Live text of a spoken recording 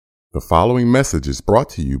The following message is brought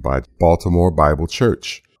to you by Baltimore Bible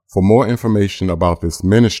Church. For more information about this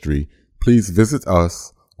ministry, please visit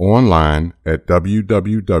us online at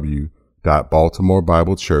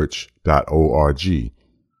www.baltimorebiblechurch.org.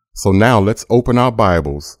 So now let's open our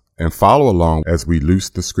Bibles and follow along as we loose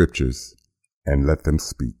the scriptures and let them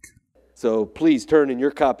speak. So please turn in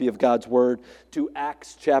your copy of God's Word to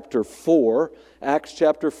Acts chapter 4,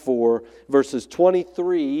 verses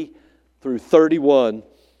 23 through 31,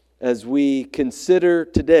 as we consider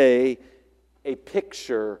today a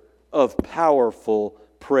picture of powerful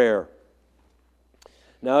prayer.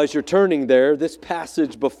 Now, as you're turning there, this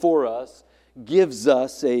passage before us gives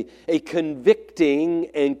us a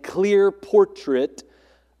convicting and clear portrait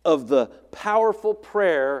of the powerful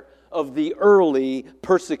prayer of the early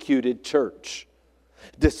persecuted church.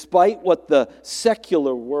 Despite what the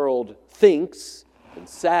secular world thinks, and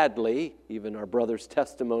sadly, even our brother's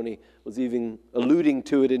testimony was even alluding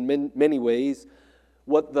to it in many ways,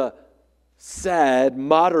 what the sad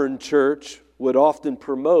modern church would often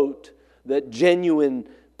promote, that genuine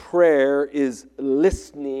prayer is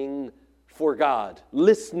listening for God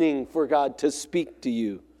to speak to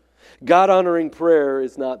you. God-honoring prayer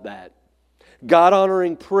is not that.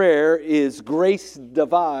 God-honoring prayer is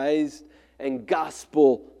grace-devised and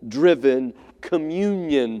gospel-driven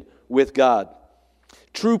communion with God.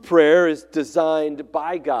 True prayer is designed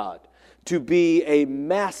by God to be a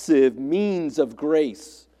massive means of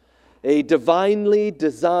grace, a divinely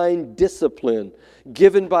designed discipline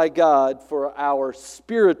given by God for our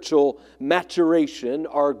spiritual maturation,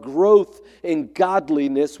 our growth in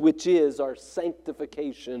godliness, which is our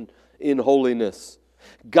sanctification in holiness.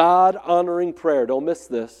 God-honoring prayer, don't miss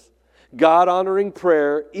this, God-honoring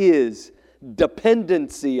prayer is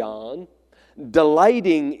dependency on,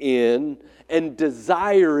 delighting in, and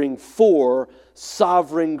desiring for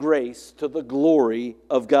sovereign grace to the glory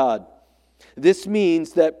of God. This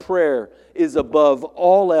means that prayer is above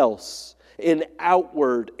all else an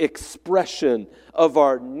outward expression of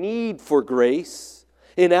our need for grace,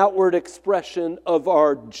 an outward expression of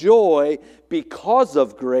our joy because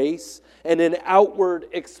of grace, and an outward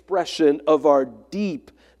expression of our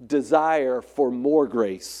deep desire for more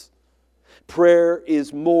grace. Prayer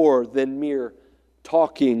is more than mere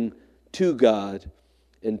talking to God,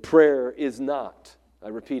 and prayer is not, I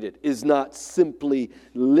repeat it, is not simply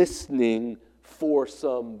listening for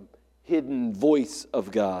some hidden voice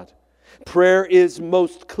of God. Prayer is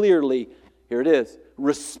most clearly, here it is,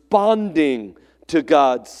 responding to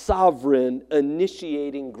God's sovereign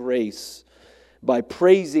initiating grace by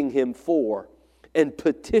praising Him for and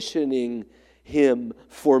petitioning Him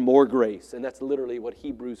for more grace. And that's literally what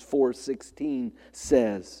Hebrews 4:16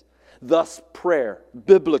 says. Thus prayer,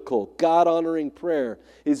 biblical, God-honoring prayer,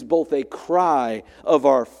 is both a cry of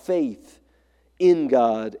our faith in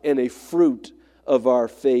God and a fruit of our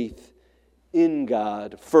faith in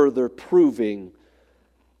God, further proving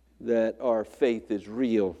that our faith is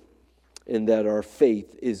real and that our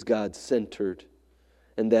faith is God-centered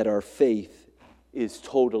and that our faith is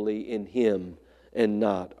totally in Him and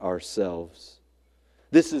not ourselves.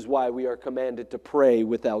 This is why we are commanded to pray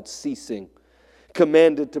without ceasing.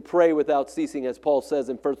 Commanded to pray without ceasing, as Paul says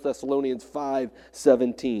in 1 Thessalonians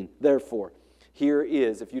 5:17. Therefore, here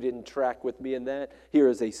is, if you didn't track with me in that, here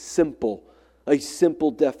is a simple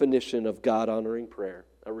definition of God-honoring prayer.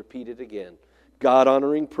 I'll repeat it again.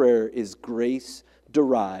 God-honoring prayer is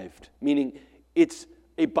grace-derived, meaning it's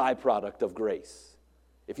a byproduct of grace.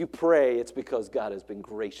 If you pray, it's because God has been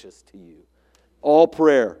gracious to you. All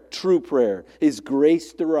prayer, true prayer, is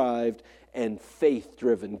grace-derived and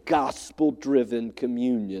faith-driven, gospel-driven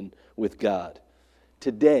communion with God.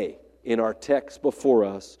 Today, in our text before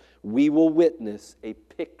us, we will witness a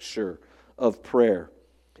picture of prayer,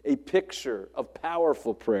 a picture of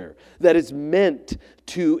powerful prayer that is meant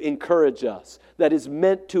to encourage us, that is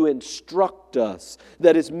meant to instruct us,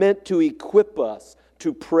 that is meant to equip us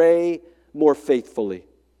to pray more faithfully.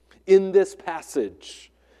 In this passage,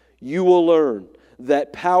 you will learn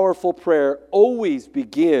that powerful prayer always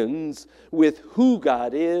begins with who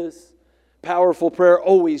God is. Powerful prayer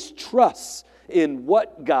always trusts in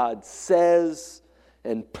what God says.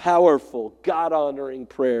 And powerful, God-honoring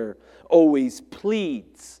prayer always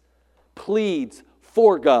pleads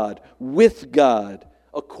for God, with God,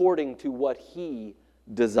 according to what He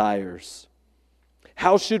desires.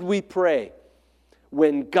 How should we pray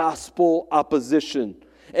when gospel opposition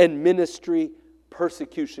and ministry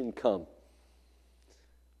persecution come?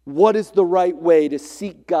 What is the right way to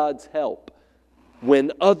seek God's help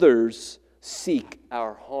when others seek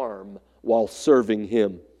our harm while serving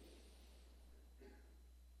Him?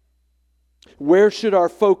 Where should our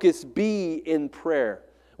focus be in prayer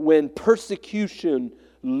when persecution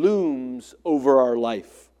looms over our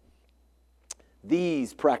life?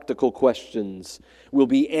 These practical questions will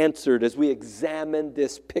be answered as we examine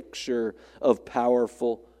this picture of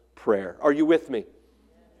powerful prayer. Are you with me?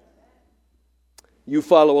 You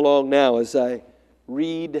follow along now as I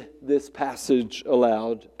read this passage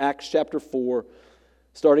aloud. Acts chapter 4,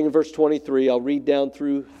 starting in verse 23. I'll read down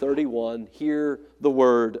through 31. Hear the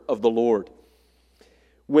word of the Lord.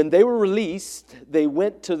 When they were released, they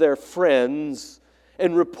went to their friends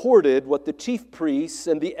and reported what the chief priests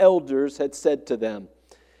and the elders had said to them.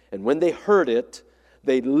 And when they heard it,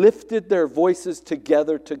 they lifted their voices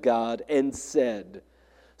together to God and said,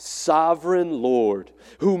 Sovereign Lord,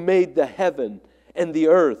 who made the heaven and the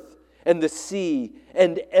earth and the sea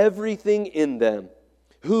and everything in them,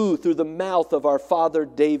 who through the mouth of our father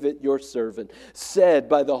David, your servant, said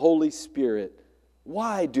by the Holy Spirit,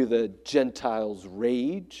 Why do the Gentiles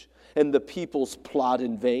rage and the peoples plot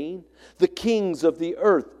in vain? The kings of the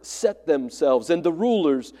earth set themselves, and the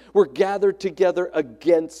rulers were gathered together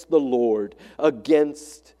against the Lord,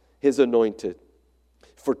 against his anointed.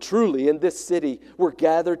 For truly in this city were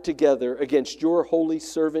gathered together against your holy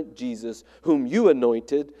servant Jesus, whom you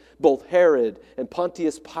anointed, both Herod and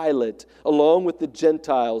Pontius Pilate, along with the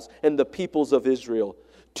Gentiles and the peoples of Israel,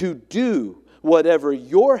 to do whatever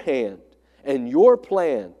your hand and your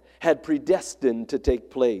plan had predestined to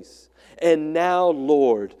take place. And now,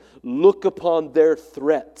 Lord, look upon their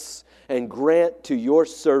threats and grant to your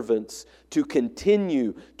servants to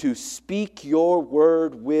continue to speak your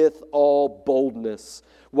word with all boldness,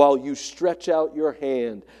 while you stretch out your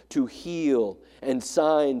hand to heal, and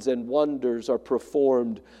signs and wonders are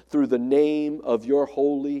performed through the name of your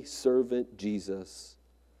holy servant Jesus.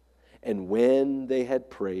 And when they had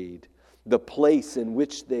prayed, the place in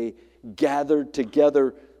which they gathered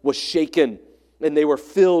together was shaken, and they were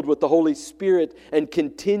filled with the Holy Spirit and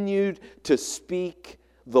continued to speak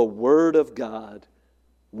the word of God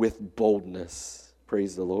with boldness.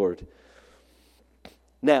 Praise the Lord.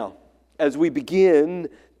 Now, as we begin,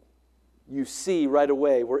 you see right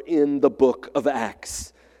away we're in the book of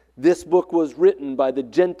Acts. This book was written by the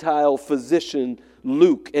Gentile physician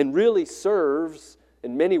Luke and really serves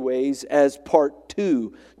in many ways as part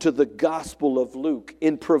 2 to the Gospel of Luke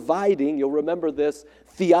in providing, you'll remember this,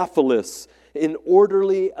 Theophilus, an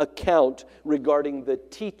orderly account regarding the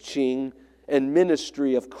teaching and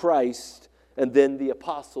ministry of Christ and then the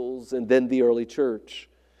apostles and then the early church.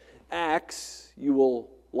 Acts, you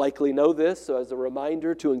will likely know this, so as a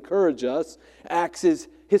reminder to encourage us, Acts is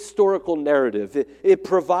historical narrative. It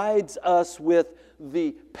provides us with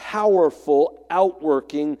the powerful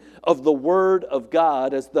outworking of the Word of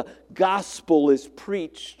God as the gospel is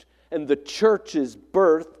preached and the church is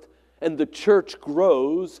birthed and the church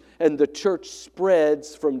grows and the church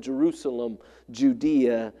spreads from Jerusalem,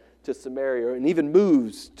 Judea to Samaria and even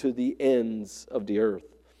moves to the ends of the earth.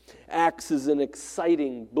 Acts is an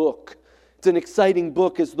exciting book. It's an exciting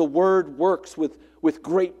book as the Word works with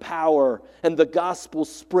great power and the gospel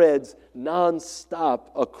spreads nonstop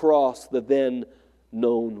across the then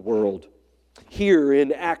known world. Here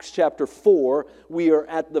in Acts chapter 4, we are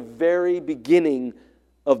at the very beginning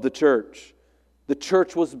of the church. The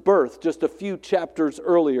church was birthed just a few chapters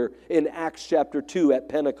earlier in Acts chapter 2 at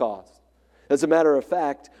Pentecost. As a matter of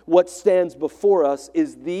fact, what stands before us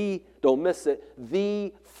is don't miss it,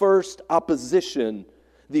 the first opposition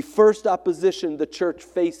the church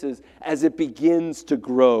faces as it begins to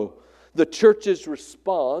grow. The church's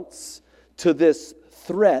response to this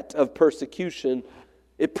threat of persecution,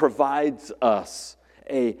 it provides us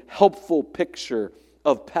a helpful picture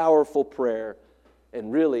of powerful prayer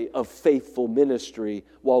and really of faithful ministry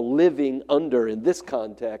while living under, in this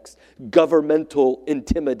context, governmental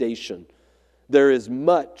intimidation. There is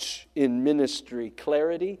much in ministry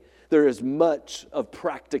clarity. There is much of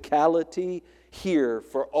practicality here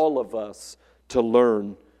for all of us to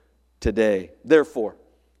learn today. Therefore,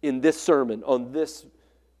 in this sermon on this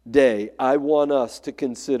day, I want us to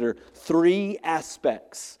consider three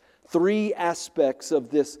aspects of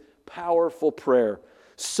this powerful prayer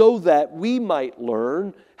so that we might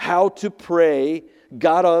learn how to pray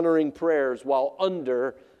God-honoring prayers while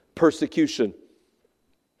under persecution.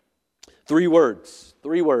 Three words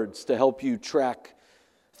to help you track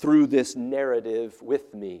through this narrative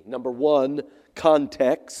with me. Number 1,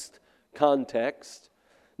 context.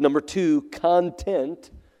 Number 2,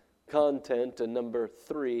 content. And number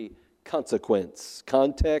 3, consequence.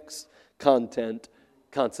 Context, content,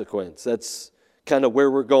 consequence. That's kind of where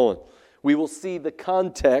we're going. We will see the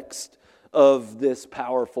context of this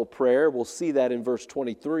powerful prayer. We'll see that in verse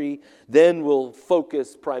 23. Then we'll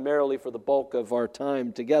focus primarily for the bulk of our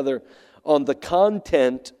time together on the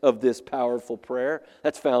content of this powerful prayer.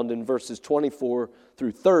 That's found in verses 24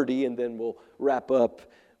 through 30, and then we'll wrap up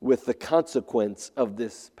with the consequence of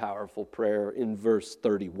this powerful prayer in verse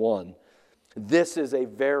 31. This is a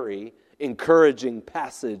very encouraging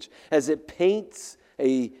passage as it paints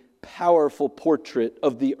a powerful portrait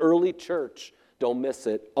of the early church, don't miss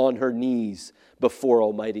it, on her knees before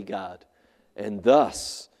Almighty God, and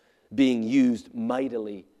thus being used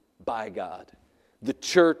mightily by God. The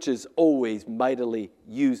church is always mightily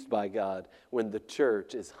used by God when the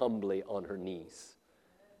church is humbly on her knees.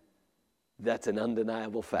 That's an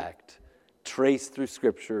undeniable fact, traced through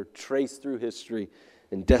Scripture, traced through history,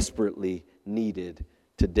 and desperately needed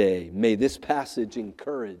today. May this passage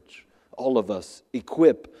encourage all of us,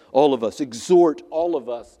 equip all of us, exhort all of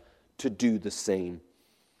us to do the same.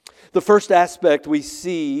 The first aspect we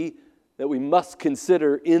see that we must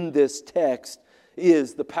consider in this text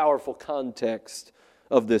is the powerful context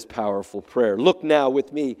of this powerful prayer. Look now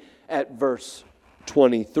with me at verse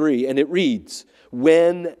 23, and it reads,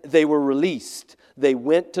 "When they were released, they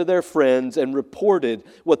went to their friends and reported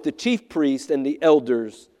what the chief priest and the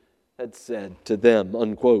elders had said to them,"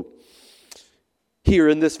 unquote. Here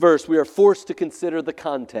in this verse, we are forced to consider the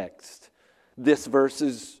context. This verse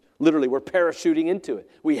is literally, we're parachuting into it.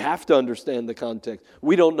 We have to understand the context.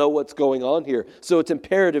 We don't know what's going on here. So it's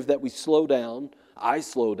imperative that we slow down, I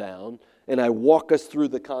slow down, and I walk us through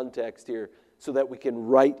the context here so that we can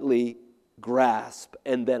rightly grasp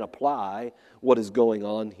and then apply what is going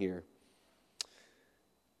on here.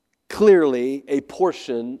 Clearly, a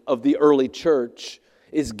portion of the early church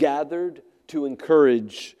is gathered to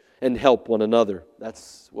encourage and help one another.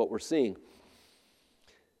 That's what we're seeing.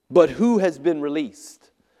 But who has been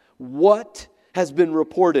released? What has been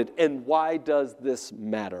reported? And why does this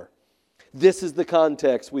matter? This is the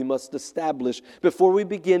context we must establish before we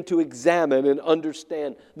begin to examine and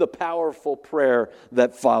understand the powerful prayer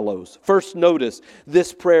that follows. First, notice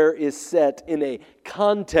this prayer is set in a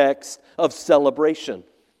context of celebration.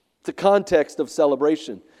 It's a context of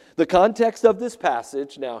celebration. The context of this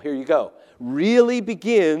passage, now here you go, really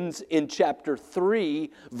begins in chapter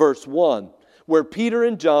 3, verse 1, where Peter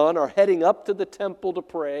and John are heading up to the temple to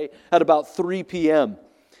pray at about 3 p.m.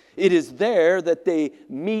 It is there that they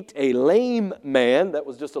meet a lame man that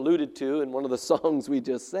was just alluded to in one of the songs we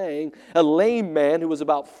just sang, a lame man who was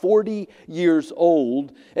about 40 years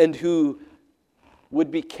old and who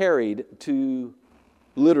would be carried to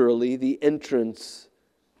literally the entrance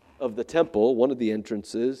of the temple, one of the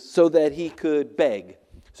entrances, so that he could beg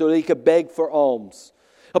for alms.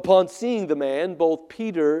 Upon seeing the man, both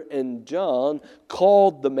Peter and John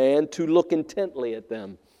called the man to look intently at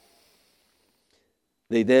them.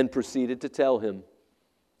 They then proceeded to tell him,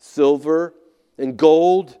 "Silver and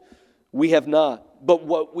gold we have not, but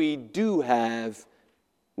what we do have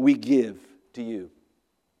we give to you."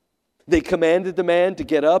 They commanded the man to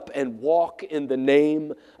get up and walk in the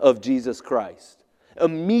name of Jesus Christ.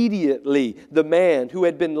 Immediately, the man who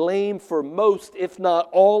had been lame for most, if not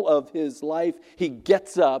all of his life, he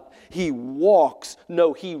gets up, he walks,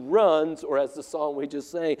 no, he runs, or as the song we just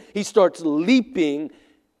sang, he starts leaping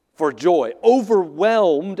for joy,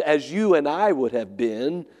 overwhelmed as you and I would have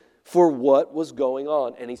been for what was going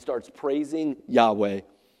on. And he starts praising Yahweh.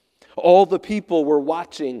 All the people were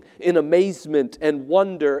watching in amazement and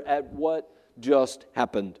wonder at what just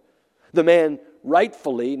happened. The man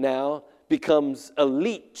rightfully now becomes a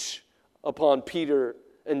leech upon Peter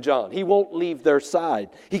and John. He won't leave their side.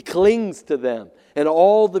 He clings to them, and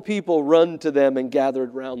all the people run to them and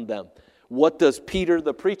gathered round them. What does Peter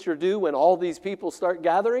the preacher do when all these people start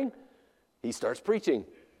gathering? He starts preaching,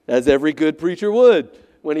 as every good preacher would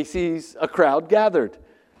when he sees a crowd gathered.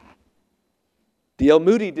 D.L.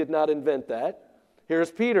 Moody did not invent that.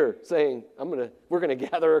 Here's Peter saying, we're going to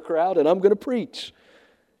gather a crowd and I'm going to preach.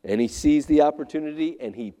 And he sees the opportunity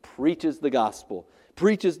and he preaches the gospel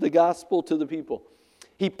to the people.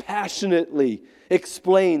 He passionately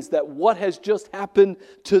explains that what has just happened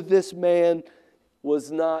to this man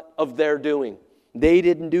was not of their doing. They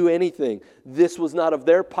didn't do anything. This was not of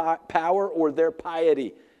their power or their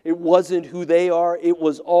piety. It wasn't who they are. It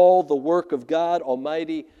was all the work of God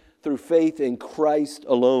Almighty through faith in Christ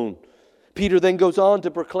alone. Peter then goes on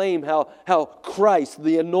to proclaim how Christ,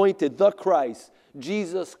 the anointed, the Christ,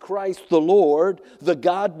 Jesus Christ the Lord, the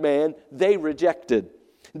God-man, they rejected.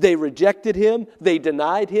 They rejected him, they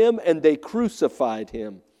denied him, and they crucified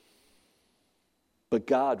him. But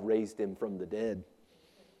God raised him from the dead.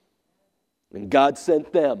 And God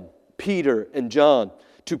sent them, Peter and John,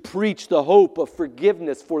 to preach the hope of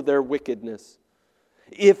forgiveness for their wickedness.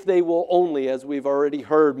 if they will only, as we've already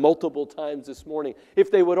heard multiple times this morning,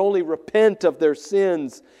 if they would only repent of their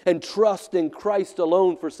sins and trust in Christ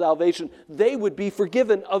alone for salvation, they would be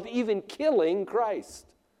forgiven of even killing Christ.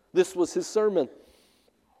 This was his sermon.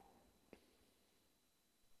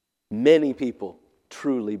 Many people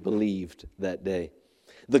truly believed that day.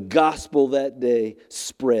 The gospel that day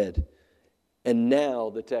spread. And now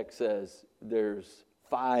the text says there's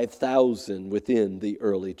 5,000 within the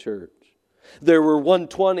early church. There were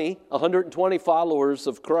 120 followers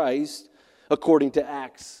of Christ, according to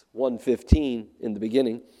Acts 1:15 in the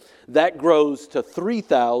beginning. That grows to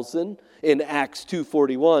 3,000 in Acts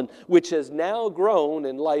 2:41, which has now grown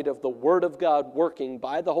in light of the Word of God working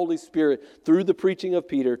by the Holy Spirit through the preaching of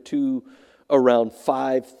Peter to around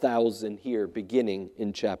 5,000 here, beginning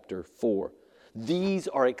in chapter 4. These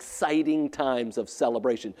are exciting times of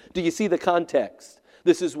celebration. Do you see the context?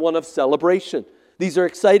 This is one of celebration. These are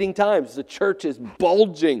exciting times. The church is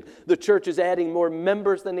bulging. The church is adding more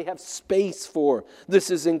members than they have space for.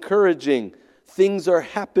 This is encouraging. Things are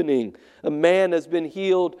happening. A man has been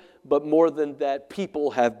healed, but more than that,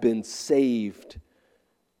 people have been saved.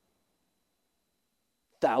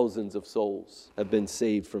 Thousands of souls have been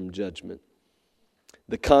saved from judgment.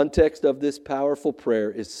 The context of this powerful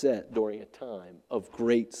prayer is set during a time of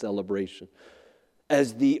great celebration.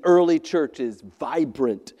 As the early church is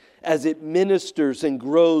vibrant, as it ministers and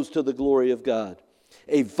grows to the glory of God.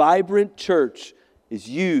 A vibrant church is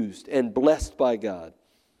used and blessed by God.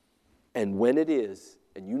 And when it is,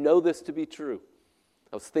 and you know this to be true,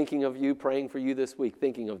 I was thinking of you, praying for you this week,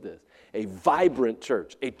 thinking of this. A vibrant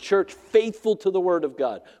church, a church faithful to the Word of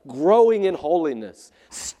God, growing in holiness,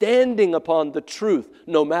 standing upon the truth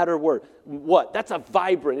no matter what. That's a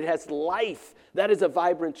vibrant, it has life. That is a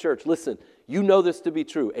vibrant church. Listen, you know this to be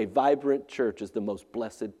true. A vibrant church is the most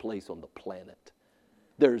blessed place on the planet.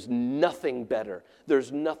 There's nothing better.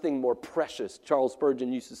 There's nothing more precious. Charles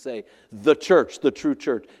Spurgeon used to say, the church, the true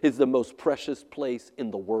church, is the most precious place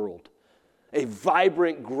in the world. A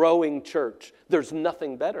vibrant, growing church. There's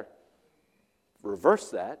nothing better.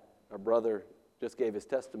 Reverse that. Our brother just gave his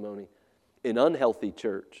testimony. An unhealthy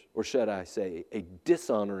church, or should I say, a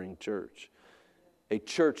dishonoring church. A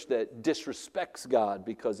church that disrespects God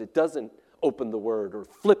because it doesn't open the Word or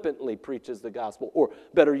flippantly preaches the gospel, or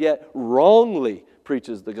better yet, wrongly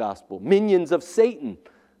preaches the gospel. Minions of Satan.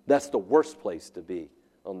 That's the worst place to be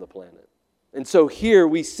on the planet. And so here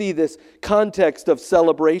we see this context of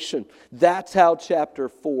celebration. That's how chapter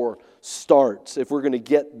 4 starts, if we're going to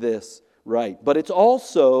get this right. But it's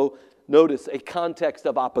also, notice, a context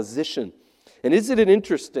of opposition. And isn't it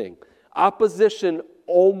interesting? Opposition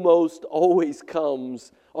almost always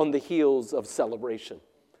comes on the heels of celebration.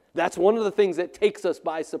 That's one of the things that takes us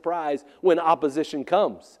by surprise when opposition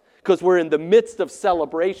comes. Because we're in the midst of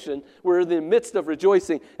celebration, we're in the midst of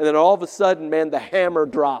rejoicing, and then all of a sudden, man, the hammer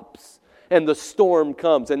drops and the storm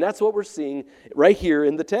comes. And that's what we're seeing right here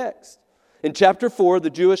in the text. In chapter 4, the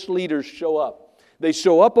Jewish leaders show up. They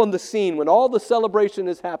show up on the scene when all the celebration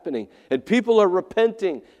is happening, and people are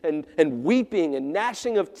repenting and weeping and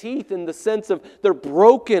gnashing of teeth in the sense of they're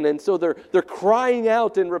broken, and so they're crying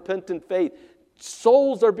out in repentant faith.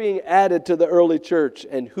 Souls are being added to the early church,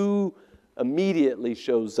 and who immediately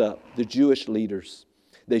shows up? The Jewish leaders.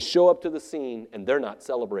 They show up to the scene, and they're not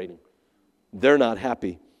celebrating. They're not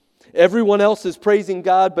happy. Everyone else is praising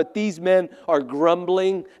God, but these men are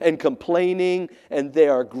grumbling and complaining, and they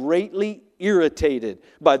are greatly irritated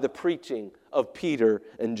by the preaching of Peter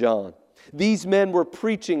and John. These men were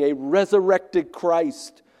preaching a resurrected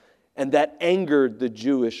Christ, and that angered the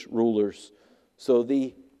Jewish rulers. So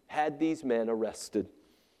they had these men arrested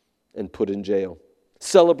and put in jail.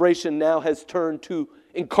 Celebration now has turned to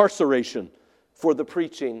incarceration for the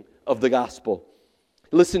preaching of the gospel.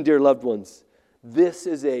 Listen, dear loved ones, this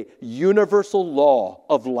is a universal law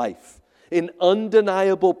of life, an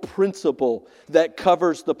undeniable principle that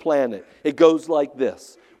covers the planet. It goes like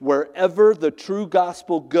this. Wherever the true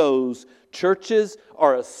gospel goes, churches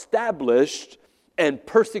are established and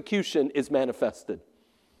persecution is manifested.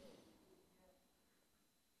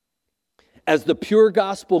 As the pure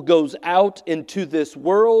gospel goes out into this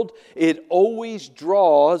world, it always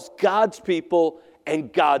draws God's people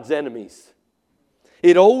and God's enemies.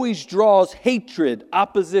 It always draws hatred,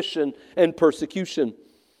 opposition, and persecution.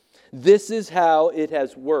 This is how it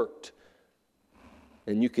has worked.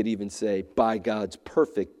 And you could even say by God's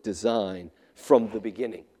perfect design from the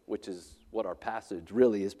beginning, which is what our passage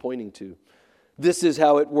really is pointing to. This is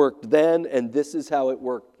how it worked then, and this is how it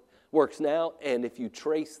works now. And if you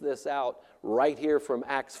trace this out right here from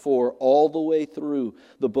Acts 4 all the way through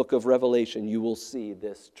the book of Revelation, you will see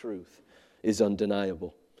this truth is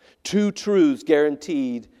undeniable. Two truths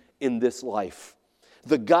guaranteed in this life.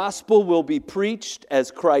 The gospel will be preached as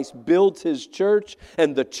Christ builds his church,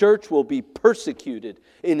 and the church will be persecuted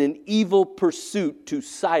in an evil pursuit to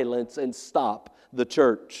silence and stop the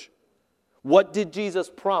church. What did Jesus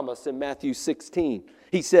promise in Matthew 16?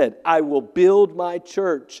 He said, I will build my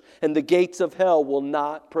church, and the gates of hell will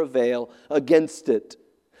not prevail against it.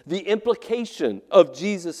 The implication of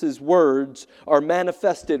Jesus' words are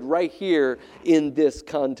manifested right here in this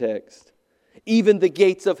context. Even the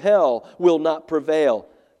gates of hell will not prevail.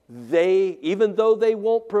 Even though they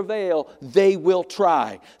won't prevail, they will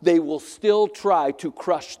try. They will still try to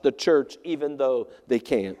crush the church, even though they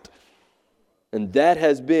can't. And that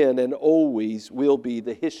has been and always will be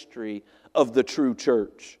the history of the true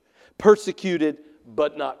church. Persecuted,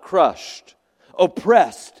 but not crushed.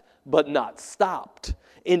 Oppressed, but not stopped.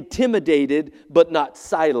 Intimidated, but not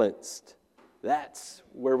silenced. That's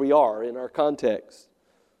where we are in our context.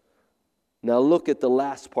 Now look at the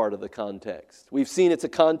last part of the context. We've seen it's a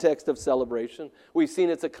context of celebration. We've seen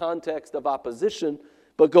it's a context of opposition,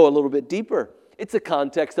 but go a little bit deeper. It's a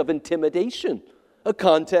context of intimidation. A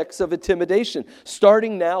context of intimidation.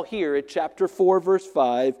 Starting now here at chapter 4, verse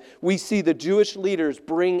 5, we see the Jewish leaders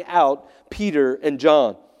bring out Peter and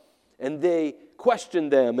John. And they question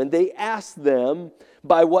them, and they ask them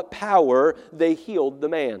by what power they healed the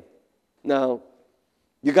man. Now,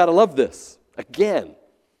 you got to love this. Again,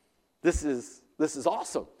 this is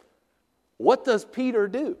awesome. What does Peter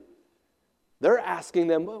do? They're asking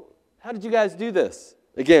them, well, how did you guys do this?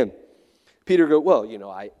 Again, Peter goes, well,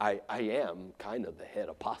 I am kind of the head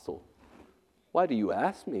apostle. Why do you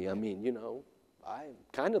ask me? I mean, I'm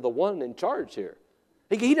kind of the one in charge here.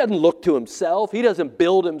 He doesn't look to himself. He doesn't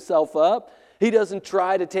build himself up. He doesn't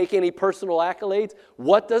try to take any personal accolades.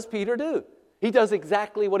 What does Peter do? He does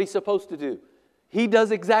exactly what he's supposed to do. He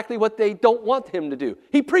does exactly what they don't want him to do.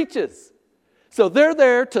 He preaches. So they're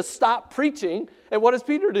there to stop preaching. And what does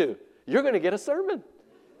Peter do? You're going to get a sermon.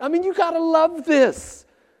 I mean, you got to love this.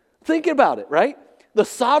 Think about it, right? The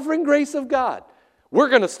sovereign grace of God. We're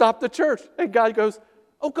going to stop the church. And God goes,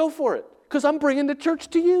 oh, go for it, because I'm bringing the church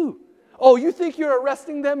to you. Oh, you think you're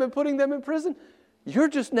arresting them and putting them in prison? You're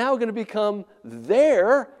just now going to become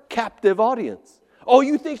their captive audience. Oh,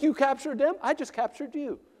 you think you captured them? I just captured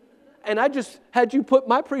you. And I just had you put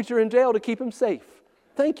my preacher in jail to keep him safe.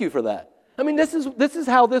 Thank you for that. I mean, this is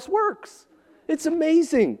how this works. It's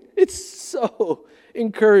amazing. It's so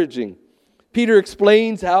encouraging. Peter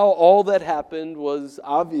explains how all that happened was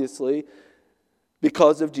obviously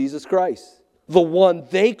because of Jesus Christ. The one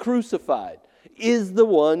they crucified is the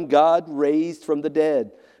one God raised from the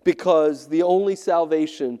dead, because the only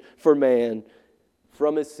salvation for man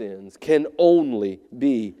from his sins can only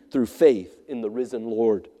be through faith in the risen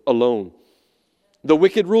Lord alone. The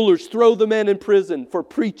wicked rulers throw the men in prison for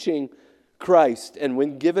preaching Christ, and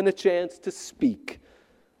when given a chance to speak,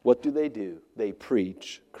 what do? They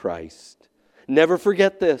preach Christ. Never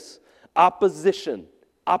forget this. Opposition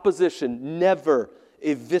never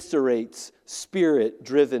eviscerates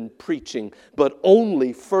Spirit-driven preaching, but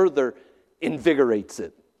only further invigorates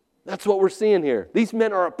it. That's what we're seeing here. These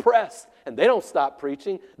men are oppressed, and they don't stop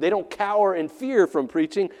preaching. They don't cower in fear from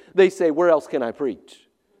preaching. They say, where else can I preach?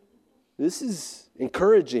 This is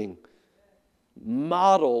encouraging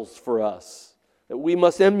models for us that we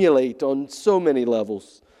must emulate on so many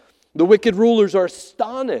levels. The wicked rulers are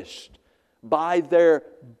astonished by their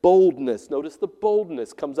boldness. Notice the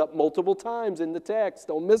boldness comes up multiple times in the text.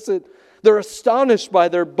 Don't miss it. They're astonished by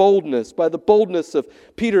their boldness, by the boldness of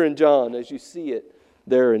Peter and John, as you see it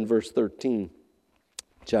there in verse 13,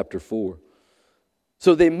 chapter 4.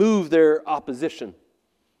 So they move their opposition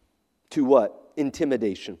to what?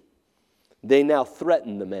 Intimidation. They now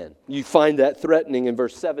threaten the men. You find that threatening in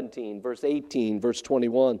verse 17, verse 18, verse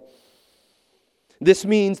 21. This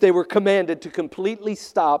means they were commanded to completely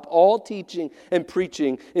stop all teaching and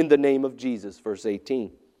preaching in the name of Jesus, verse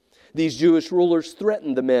 18. These Jewish rulers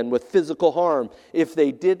threatened the men with physical harm if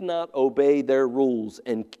they did not obey their rules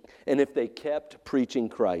and if they kept preaching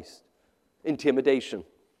Christ. Intimidation.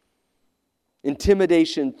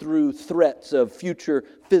 Intimidation through threats of future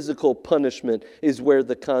physical punishment is where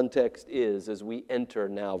the context is as we enter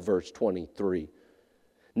now verse 23.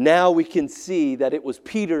 Now we can see that it was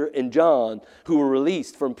Peter and John who were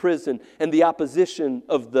released from prison, and the opposition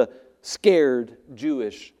of the scared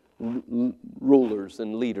Jewish rulers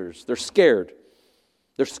and leaders. They're scared.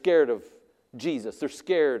 They're scared of Jesus. They're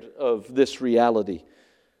scared of this reality.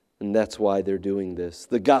 And that's why they're doing this.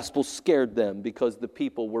 The gospel scared them because the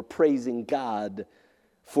people were praising God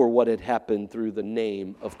for what had happened through the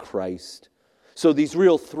name of Christ. So these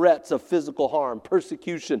real threats of physical harm,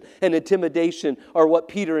 persecution, and intimidation are what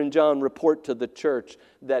Peter and John report to the church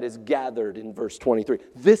that is gathered in verse 23.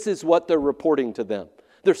 This is what they're reporting to them.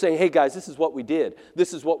 They're saying, hey guys, this is what we did.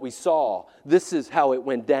 This is what we saw. This is how it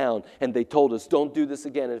went down. And they told us, don't do this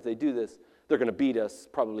again. And if they do this, they're going to beat us,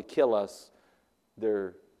 probably kill us.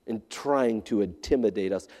 They're trying to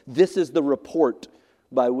intimidate us. This is the report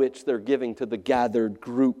by which they're giving to the gathered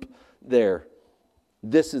group there.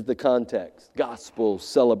 This is the context. Gospel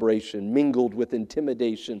celebration mingled with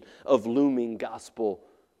intimidation of looming gospel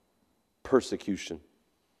persecution.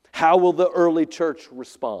 How will the early church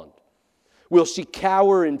respond? Will she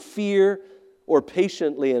cower in fear or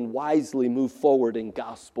patiently and wisely move forward in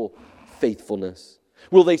gospel faithfulness?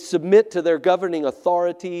 Will they submit to their governing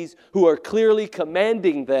authorities who are clearly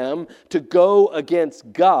commanding them to go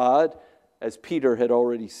against God, as Peter had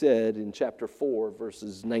already said in chapter 4,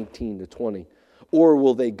 verses 19 to 20? Or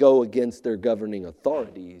will they go against their governing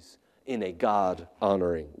authorities in a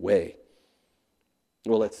God-honoring way?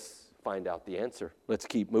 Well, let's find out the answer. Let's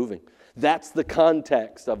keep moving. That's the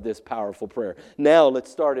context of this powerful prayer. Now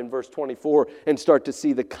let's start in verse 24 and start to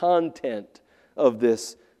see the content of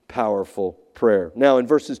this powerful prayer. Now in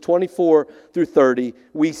verses 24 through 30,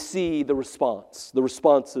 we see the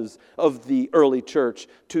responses of the early church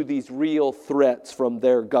to these real threats from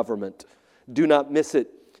their government. Do not miss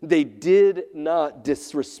it. They did not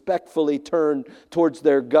disrespectfully turn towards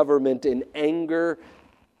their government in anger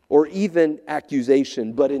or even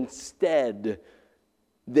accusation, but instead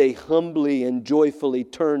they humbly and joyfully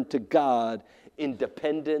turned to God in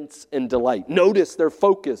dependence and delight. Notice their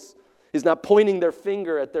focus is not pointing their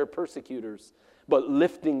finger at their persecutors, but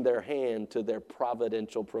lifting their hand to their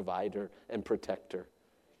providential provider and protector.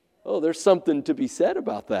 Oh, there's something to be said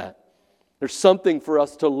about that. There's something for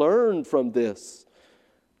us to learn from this.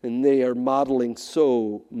 And they are modeling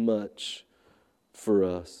so much for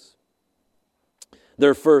us.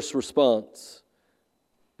 Their first response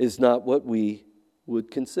is not what we would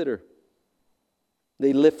consider.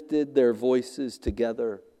 They lifted their voices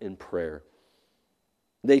together in prayer.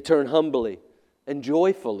 They turn humbly and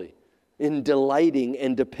joyfully in delighting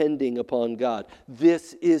and depending upon God.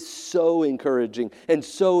 This is so encouraging and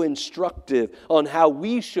so instructive on how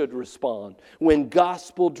we should respond when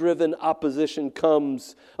gospel-driven opposition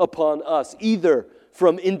comes upon us, either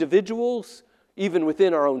from individuals, even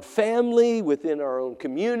within our own family, within our own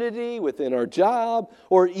community, within our job,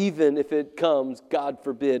 or even if it comes, God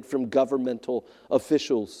forbid, from governmental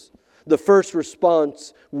officials. The first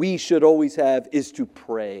response we should always have is to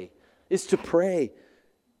pray.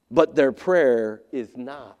 But their prayer is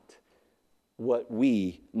not what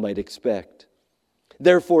we might expect.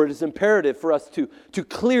 Therefore, it is imperative for us to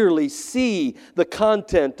clearly see the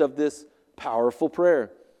content of this powerful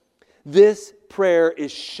prayer. This prayer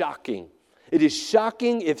is shocking. It is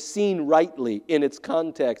shocking if seen rightly in its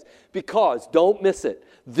context because, don't miss it,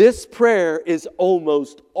 this prayer is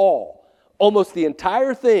almost the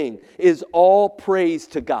entire thing is all praise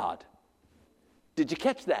to God. Did you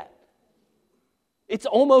catch that? It's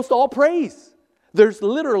almost all praise. There's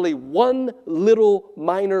literally one little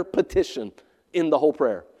minor petition in the whole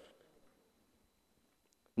prayer.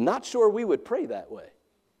 Not sure we would pray that way.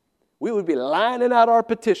 We would be lining out our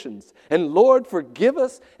petitions. And Lord, forgive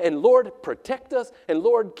us. And Lord, protect us. And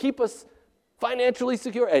Lord, keep us financially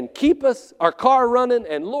secure. And keep us, our car running.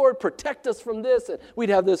 And Lord, protect us from this. And we'd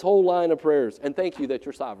have this whole line of prayers. And thank you that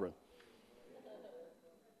you're sovereign.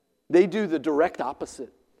 They do the direct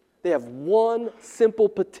opposite. They have one simple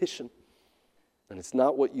petition. And it's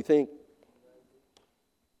not what you think.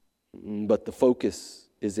 But the focus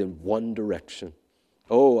is in one direction.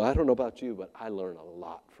 Oh, I don't know about you, but I learn a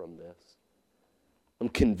lot from this. I'm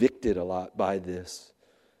convicted a lot by this.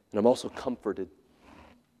 And I'm also comforted.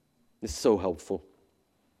 It's so helpful.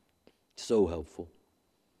 So helpful.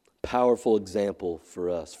 Powerful example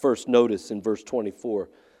for us. First, notice in verse 24,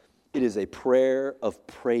 it is a prayer of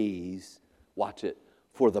praise, watch it,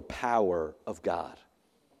 for the power of God.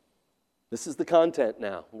 This is the content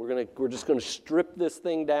now. We're just going to strip this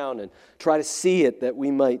thing down and try to see it that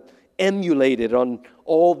we might emulate it on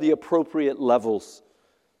all the appropriate levels.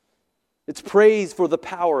 It's praise for the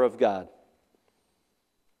power of God.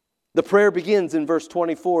 The prayer begins in verse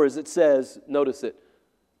 24 as it says, notice it,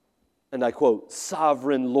 and I quote,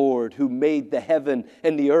 "Sovereign Lord, who made the heaven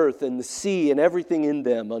and the earth and the sea and everything in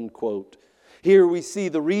them," unquote. Here we see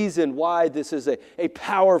the reason why this is a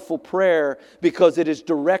powerful prayer, because it is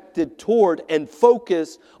directed toward and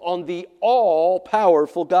focused on the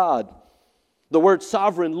all-powerful God. The word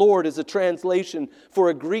sovereign Lord is a translation for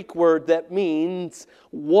a Greek word that means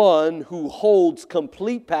one who holds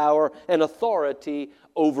complete power and authority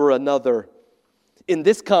over another. In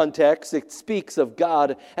this context, it speaks of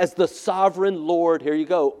God as the sovereign Lord, here you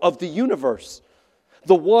go, of the universe.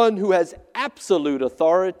 The one who has absolute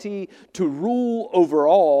authority to rule over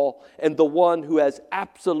all, and the one who has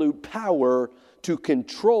absolute power to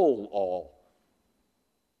control all.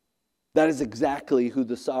 That is exactly who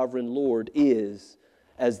the sovereign Lord is,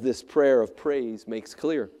 as this prayer of praise makes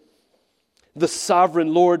clear. The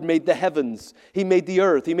sovereign Lord made the heavens, He made the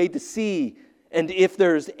earth, He made the sea. And if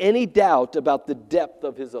there's any doubt about the depth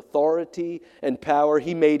of His authority and power,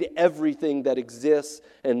 He made everything that exists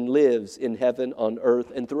and lives in heaven, on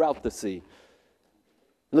earth, and throughout the sea.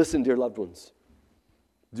 Listen, dear loved ones,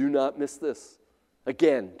 do not miss this.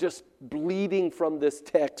 Again, just bleeding from this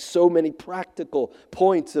text, so many practical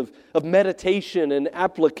points of meditation and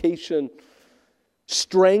application.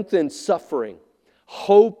 Strength in suffering,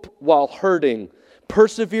 hope while hurting,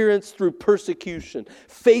 perseverance through persecution,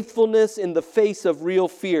 faithfulness in the face of real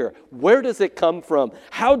fear. Where does it come from?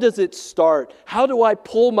 How does it start? How do I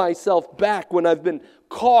pull myself back when I've been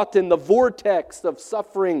caught in the vortex of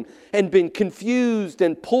suffering and been confused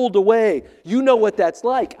and pulled away? You know what that's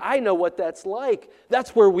like. I know what that's like.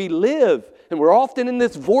 That's where we live. And we're often in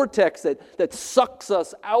this vortex that sucks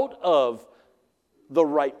us out of the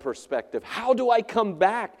right perspective. How do I come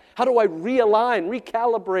back? How do I realign,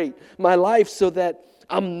 recalibrate my life so that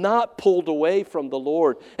I'm not pulled away from the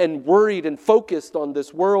Lord and worried and focused on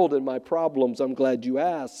this world and my problems? I'm glad you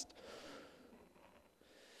asked.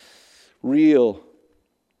 Real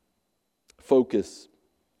focus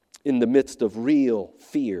in the midst of real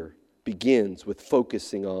fear begins with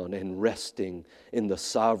focusing on and resting in the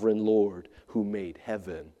sovereign Lord who made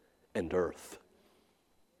heaven and earth.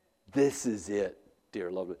 This is it. Dear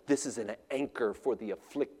loved, this is an anchor for the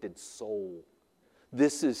afflicted soul.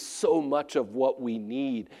 This is so much of what we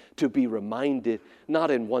need to be reminded, not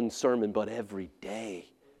in one sermon, but every day.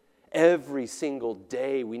 Every single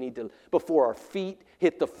day we need to, before our feet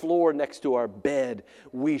hit the floor next to our bed,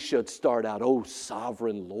 we should start out, "Oh,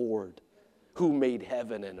 sovereign Lord, who made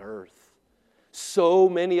heaven and earth." So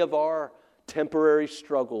many of our temporary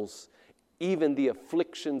struggles, even the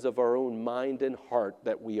afflictions of our own mind and heart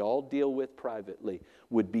that we all deal with privately,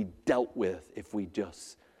 would be dealt with if we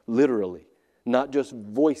just literally, not just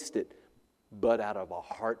voiced it, but out of a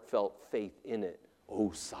heartfelt faith in it. Oh,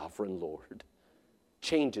 sovereign Lord.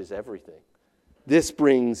 Changes everything. This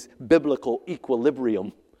brings biblical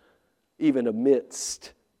equilibrium even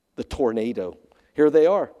amidst the tornado. Here they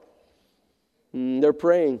are. They're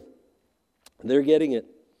praying. They're getting it.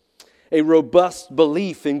 A robust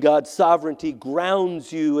belief in God's sovereignty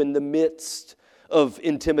grounds you in the midst of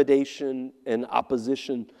intimidation and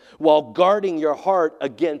opposition while guarding your heart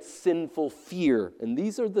against sinful fear. And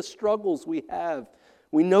these are the struggles we have.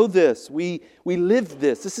 We know this. We live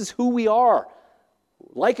this. This is who we are.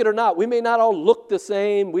 Like it or not, we may not all look the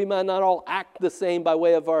same. We might not all act the same by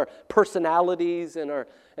way of our personalities and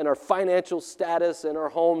our financial status and our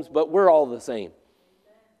homes, but we're all the same.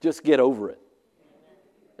 Just get over it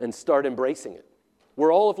and start embracing it.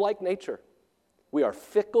 We're all of like nature. We are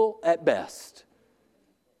fickle at best.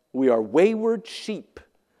 We are wayward sheep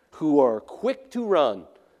who are quick to run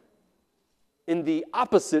in the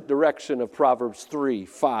opposite direction of Proverbs 3,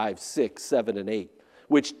 5, 6, 7, and 8,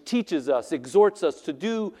 which teaches us, exhorts us to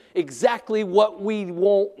do exactly what we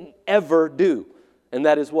won't ever do. And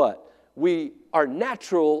that is what? Our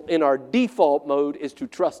natural, in our default mode, is to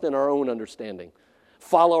trust in our own understanding,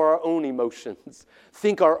 follow our own emotions,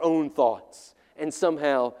 think our own thoughts, and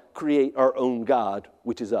somehow create our own God,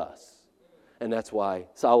 which is us. And that's why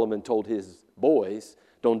Solomon told his boys,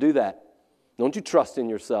 don't do that. Don't you trust in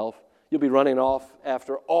yourself. You'll be running off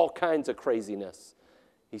after all kinds of craziness.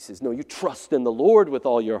 He says, no, you trust in the Lord with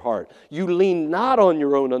all your heart. You lean not on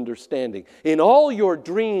your own understanding. In all your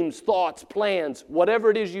dreams, thoughts, plans, whatever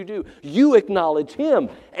it is you do, you acknowledge Him.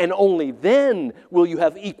 And only then will you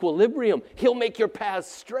have equilibrium. He'll make your paths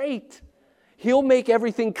straight. He'll make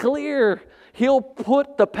everything clear. He'll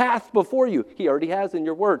put the path before you. He already has in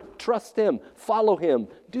your word. Trust Him. Follow Him.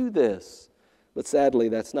 Do this. But sadly,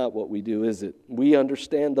 that's not what we do, is it? We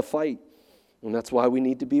understand the fight. And that's why we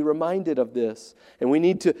need to be reminded of this. And we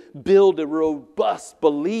need to build a robust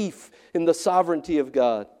belief in the sovereignty of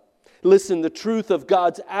God. Listen, the truth of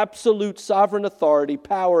God's absolute sovereign authority,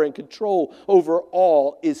 power, and control over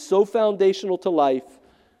all is so foundational to life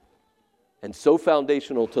and so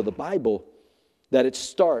foundational to the Bible that it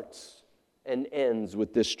starts and ends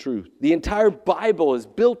with this truth. The entire Bible is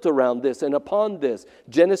built around this and upon this.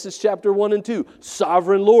 Genesis chapter 1 and 2,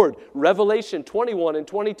 sovereign Lord. Revelation 21 and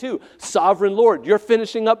 22, sovereign Lord. You're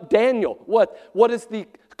finishing up Daniel. What is the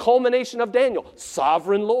culmination of Daniel?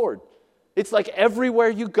 Sovereign Lord. It's like everywhere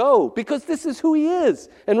you go, because this is who he is.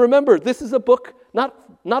 And remember, this is a book not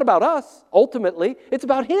about us, ultimately. It's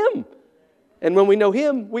about him. And when we know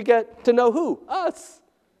him, we get to know who? Us.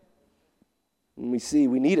 And we see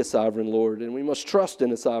we need a sovereign Lord, and we must trust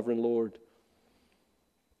in a sovereign Lord.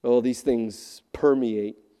 Oh, these things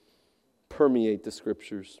permeate the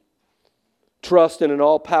Scriptures. Trust in an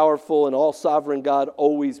all-powerful and all-sovereign God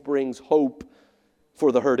always brings hope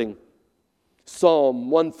for the hurting.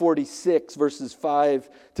 Psalm 146, verses 5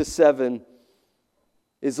 to 7,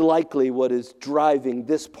 is likely what is driving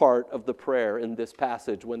this part of the prayer in this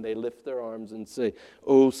passage when they lift their arms and say,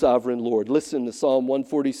 "O sovereign Lord." Listen to Psalm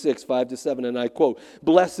 146, 5 to 7, and I quote,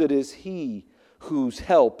 "Blessed is he whose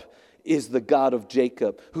help is the God of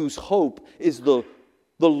Jacob, whose hope is the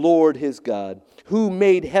Lord his God, who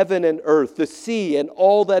made heaven and earth, the sea and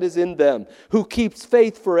all that is in them, who keeps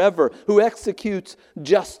faith forever, who executes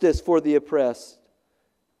justice for the oppressed,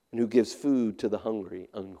 and who gives food to the hungry,"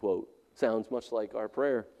 unquote. Sounds much like our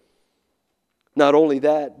prayer. Not only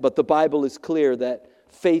that, but the Bible is clear that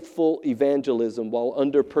faithful evangelism while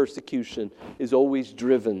under persecution is always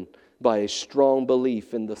driven by a strong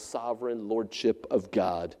belief in the sovereign lordship of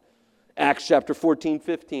God. Acts chapter 14,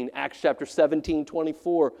 15, Acts chapter 17,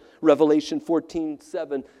 24, Revelation 14,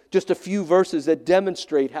 7. Just a few verses that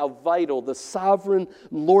demonstrate how vital the sovereign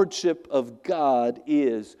lordship of God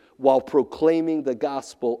is while proclaiming the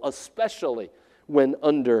gospel, especially when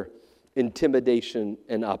under intimidation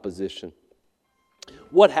and opposition.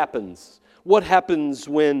 What happens? What happens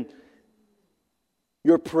when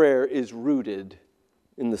your prayer is rooted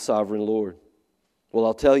in the sovereign Lord? Well,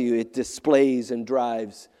 I'll tell you, it displays and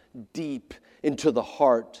drives deep into the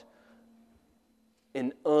heart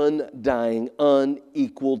an undying,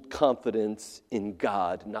 unequaled confidence in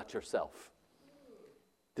God, not yourself.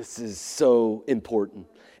 This is so important.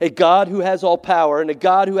 A God who has all power and a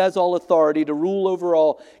God who has all authority to rule over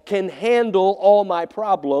all can handle all my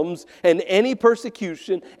problems and any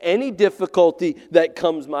persecution, any difficulty that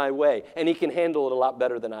comes my way. And he can handle it a lot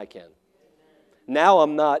better than I can. Now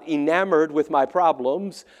I'm not enamored with my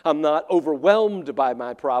problems. I'm not overwhelmed by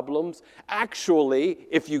my problems. Actually,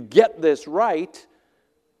 if you get this right,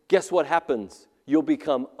 guess what happens? You'll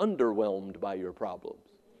become underwhelmed by your problems.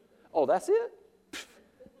 Oh, that's it?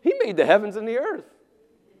 He made the heavens and the earth.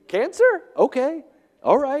 Cancer? Okay.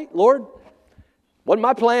 All right, Lord. Wasn't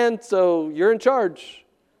my plan, so you're in charge.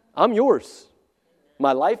 I'm yours.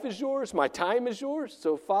 My life is yours. My time is yours.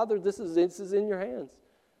 So, Father, this is in your hands.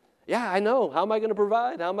 Yeah, I know. How am I going to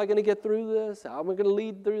provide? How am I going to get through this? How am I going to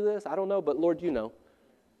lead through this? I don't know, but Lord, you know.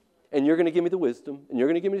 And you're going to give me the wisdom, and you're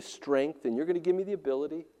going to give me the strength, and you're going to give me the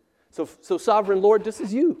ability. So Sovereign Lord, this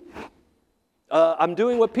is you. I'm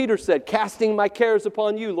doing what Peter said, casting my cares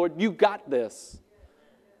upon you. Lord, you got this.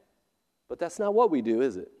 But that's not what we do,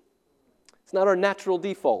 is it? It's not our natural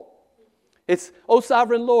default. It's, "Oh,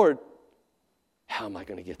 Sovereign Lord, how am I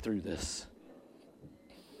going to get through this?"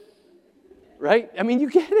 Right? I mean, you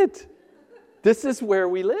get it. This is where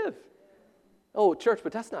we live. Oh, church,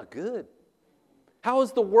 but that's not good. How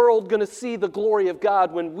is the world going to see the glory of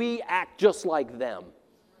God when we act just like them?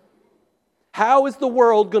 How is the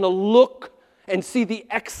world going to look and see the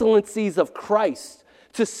excellencies of Christ,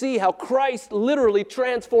 to see how Christ literally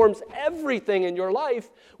transforms everything in your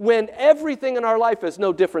life when everything in our life is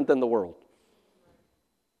no different than the world?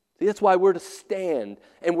 See, that's why we're to stand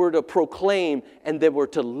and we're to proclaim and then we're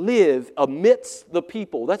to live amidst the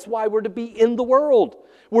people. That's why we're to be in the world.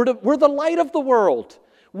 We're the light of the world.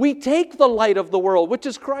 We take the light of the world, which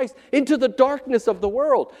is Christ, into the darkness of the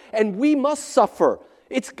world. And we must suffer.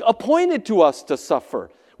 It's appointed to us to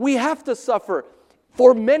suffer. We have to suffer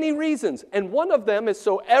for many reasons. And one of them is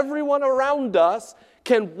so everyone around us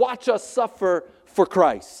can watch us suffer for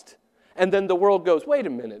Christ. And then the world goes, "Wait a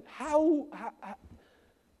minute,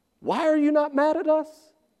 why are you not mad at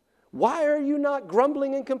us? Why are you not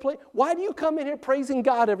grumbling and complaining? Why do you come in here praising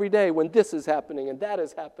God every day when this is happening and that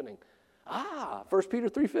is happening?" 1 Peter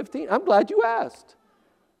 3:15. I'm glad you asked.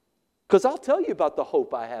 Because I'll tell you about the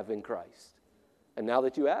hope I have in Christ. And now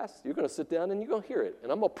that you asked, you're going to sit down and you're going to hear it.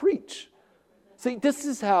 And I'm going to preach. See, this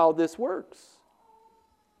is how this works.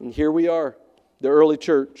 And here we are, the early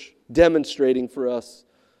church, demonstrating for us.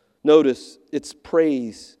 Notice, it's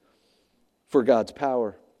praise for God's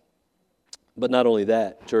power. But not only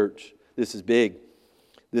that, church, this is big.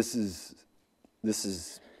 This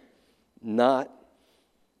is not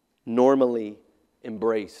normally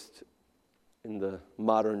embraced in the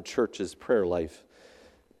modern church's prayer life.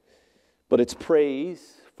 But it's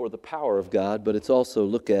praise for the power of God, but it's also,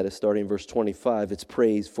 look at it, starting in verse 25, it's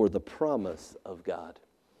praise for the promise of God.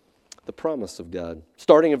 The promise of God.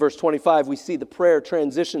 Starting in verse 25, we see the prayer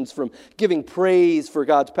transitions from giving praise for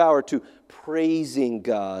God's power to praising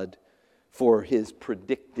God for His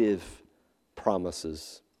predictive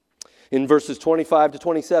promises. In verses 25 to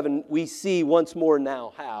 27, we see once more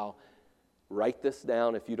now how. Write this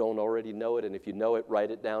down if you don't already know it, and if you know it,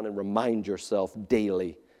 write it down and remind yourself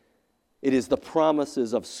daily. It is the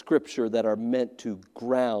promises of Scripture that are meant to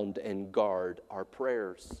ground and guard our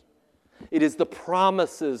prayers. It is the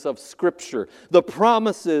promises of Scripture, the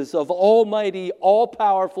promises of Almighty,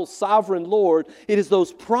 all-powerful, sovereign Lord. It is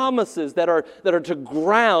those promises that are to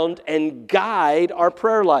ground and guide our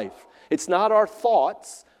prayer life. It's not our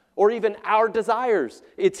thoughts or even our desires.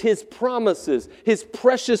 It's His promises, His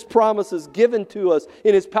precious promises given to us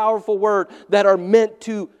in His powerful Word that are meant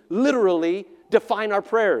to literally define our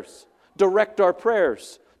prayers, direct our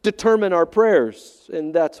prayers, determine our prayers.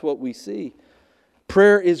 And that's what we see.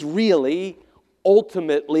 Prayer is really,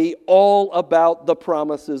 ultimately, all about the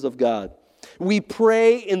promises of God. We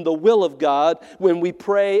pray in the will of God when we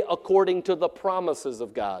pray according to the promises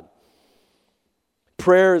of God.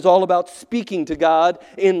 Prayer is all about speaking to God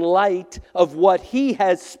in light of what He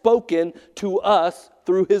has spoken to us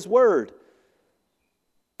through His Word.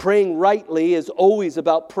 Praying rightly is always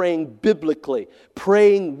about praying biblically,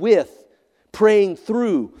 praying with, praying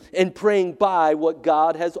through, and praying by what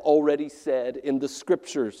God has already said in the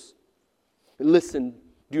Scriptures. Listen,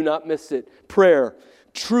 do not miss it. Prayer,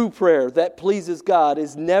 true prayer that pleases God,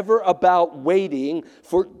 is never about waiting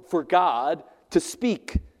for God to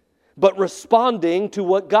speak, but responding to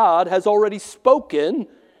what God has already spoken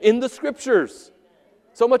in the Scriptures.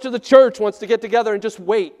 So much of the church wants to get together and just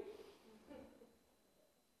wait.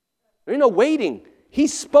 There ain't no waiting.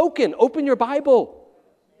 He's spoken. Open your Bible.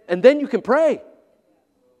 And then you can pray.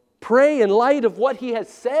 Pray in light of what He has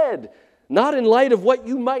said, not in light of what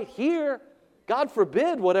you might hear. God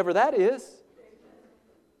forbid, whatever that is.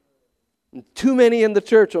 And too many in the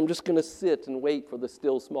church, I'm just going to sit and wait for the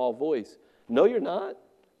still small voice. No, you're not.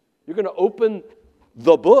 You're going to open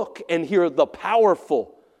the book and hear the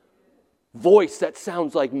powerful voice that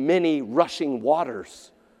sounds like many rushing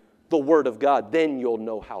waters, the Word of God. Then you'll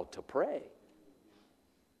know how to pray.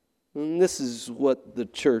 And this is what the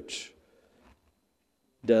church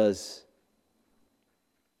does.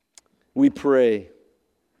 We pray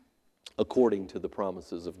according to the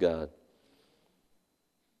promises of God.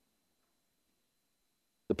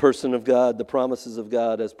 The person of God, the promises of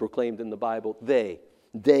God as proclaimed in the Bible,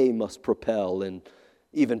 they must propel and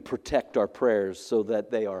even protect our prayers so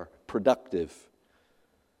that they are productive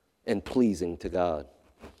and pleasing to God.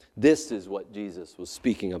 This is what Jesus was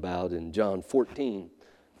speaking about in John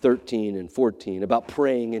 14:13 and 14, about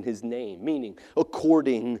praying in His name, meaning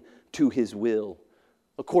according to His will,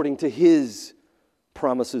 according to His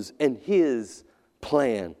promises and His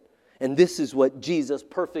plan. And this is what Jesus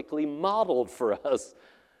perfectly modeled for us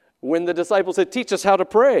when the disciples said, "Teach us how to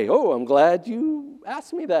pray." Oh, I'm glad you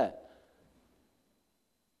asked me that.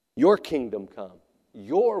 Your kingdom come,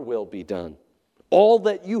 your will be done. All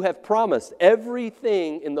that you have promised,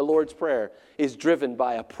 everything in the Lord's Prayer is driven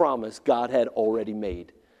by a promise God had already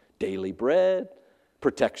made. Daily bread,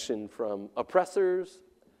 protection from oppressors,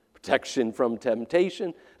 protection from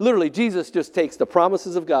temptation. Literally, Jesus just takes the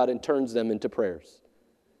promises of God and turns them into prayers.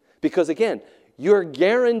 Because again, you're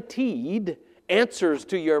guaranteed answers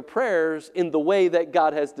to your prayers in the way that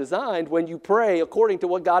God has designed when you pray according to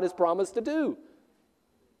what God has promised to do.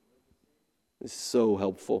 It's so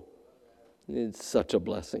helpful. It's such a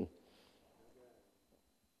blessing.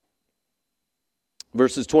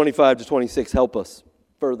 Verses 25 to 26 help us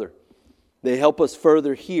further. They help us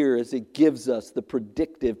further here as it gives us the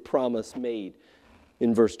predictive promise made.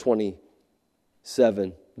 In verse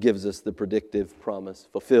 27, gives us the predictive promise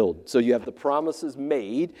fulfilled. So you have the promises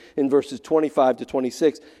made in verses 25 to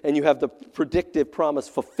 26, and you have the predictive promise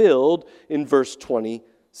fulfilled in verse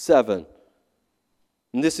 27.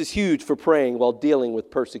 And this is huge for praying while dealing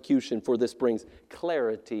with persecution, for this brings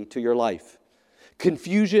clarity to your life.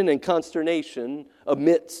 Confusion and consternation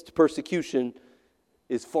amidst persecution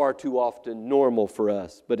is far too often normal for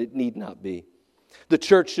us, but it need not be. The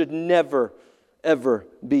church should never, ever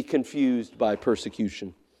be confused by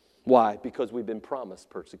persecution. Why? Because we've been promised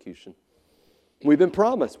persecution. We've been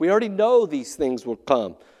promised. We already know these things will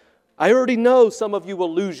come. I already know some of you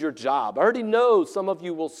will lose your job. I already know some of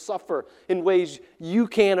you will suffer in ways you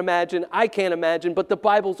can't imagine, I can't imagine, but the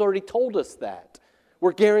Bible's already told us that.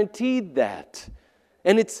 We're guaranteed that.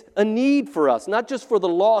 And it's a need for us, not just for the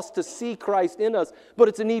lost to see Christ in us, but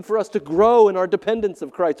it's a need for us to grow in our dependence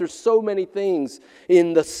of Christ. There's so many things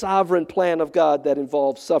in the sovereign plan of God that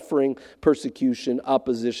involve suffering, persecution,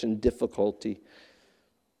 opposition, difficulty.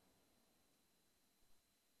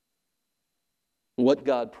 What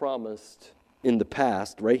God promised in the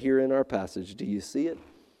past, right here in our passage, do you see it?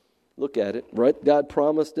 Look at it. What God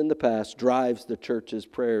promised in the past drives the church's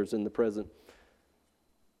prayers in the present.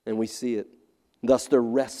 And we see it. Thus, they're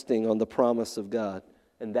resting on the promise of God.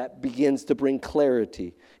 And that begins to bring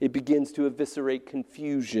clarity. It begins to eviscerate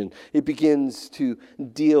confusion. It begins to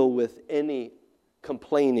deal with any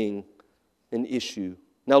complaining and issue.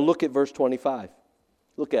 Now look at verse 25.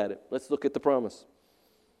 Look at it. Let's look at the promise.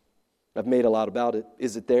 I've made a lot about it.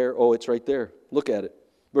 Is it there? Oh, it's right there. Look at it.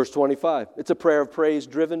 Verse 25. It's a prayer of praise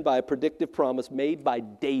driven by a predictive promise made by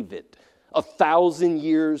David 1,000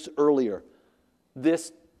 years earlier.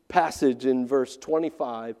 This passage in verse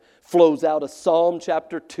 25 flows out of Psalm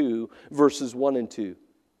chapter 2, verses 1 and 2.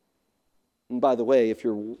 And by the way, if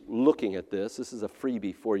you're looking at this is a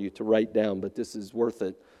freebie for you to write down, but this is worth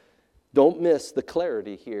it. Don't miss the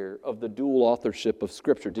clarity here of the dual authorship of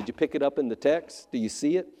Scripture. Did you pick it up in the text? Do you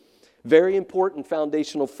see it? Very important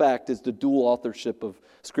foundational fact is the dual authorship of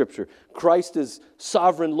Scripture. Christ is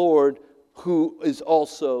sovereign Lord who is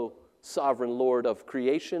also sovereign Lord of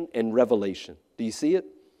creation and revelation. Do you see it?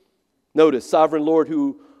 Notice, sovereign Lord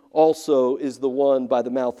who also is the one by the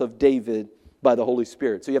mouth of David by the Holy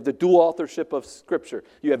Spirit. So you have the dual authorship of Scripture.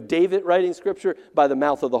 You have David writing Scripture by the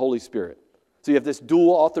mouth of the Holy Spirit. So you have this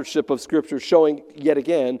dual authorship of Scripture showing yet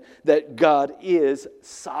again that God is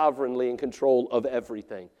sovereignly in control of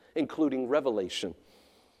everything, including revelation.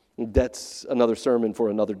 That's another sermon for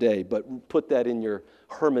another day, but put that in your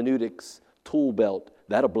hermeneutics tool belt.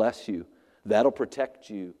 That'll bless you. That'll protect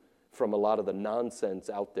you from a lot of the nonsense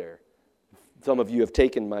out there. Some of you have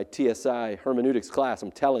taken my TSI hermeneutics class.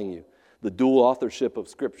 I'm telling you, the dual authorship of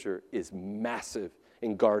Scripture is massive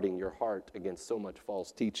in guarding your heart against so much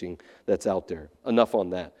false teaching that's out there. Enough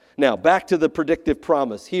on that. Now, back to the predictive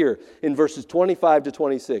promise here in verses 25 to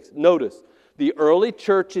 26. Notice, the early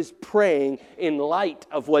church is praying in light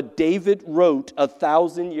of what David wrote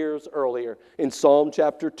 1,000 years earlier in Psalm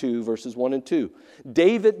chapter 2, verses 1 and 2.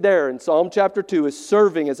 David there in Psalm chapter 2 is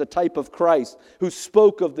serving as a type of Christ who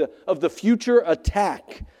spoke of the future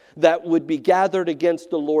attack that would be gathered against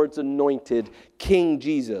the Lord's anointed, King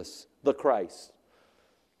Jesus, the Christ.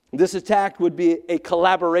 This attack would be a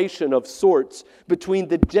collaboration of sorts between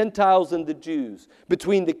the Gentiles and the Jews,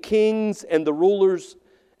 between the kings and the rulers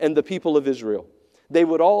and the people of Israel. They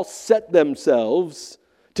would all set themselves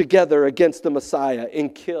together against the Messiah in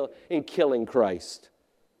killing Christ.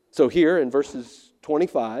 So here in verses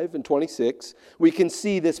 25 and 26, we can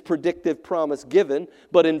see this predictive promise given,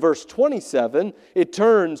 but in verse 27, it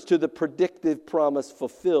turns to the predictive promise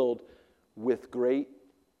fulfilled with great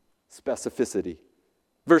specificity.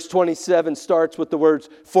 Verse 27 starts with the words,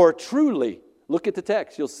 "For truly," look at the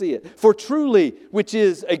text, you'll see it. "For truly," which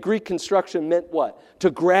is a Greek construction, meant what?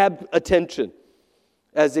 To grab attention,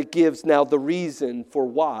 as it gives now the reason for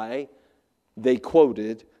why they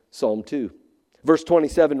quoted Psalm 2. Verse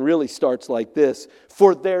 27 really starts like this,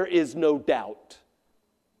 "For there is no doubt."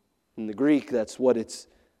 In the Greek, that's what it's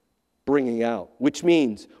bringing out, which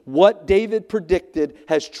means what David predicted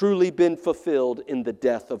has truly been fulfilled in the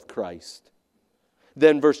death of Christ.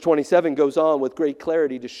 Then verse 27 goes on with great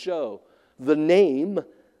clarity to show the name,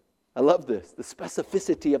 I love this, the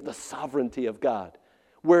specificity of the sovereignty of God.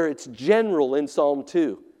 Where it's general in Psalm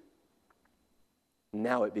 2,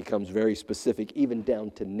 now it becomes very specific, even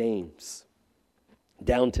down to names.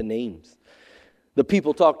 Down to names. The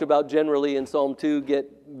people talked about generally in Psalm 2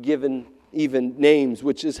 get given even names,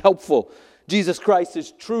 which is helpful. Jesus Christ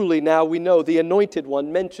is truly, now we know, the anointed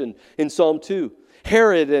one mentioned in Psalm 2.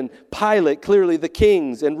 Herod and Pilate, clearly the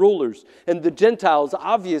kings and rulers. And the Gentiles,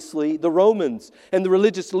 obviously the Romans. And the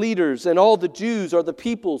religious leaders and all the Jews are the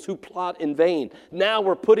peoples who plot in vain. Now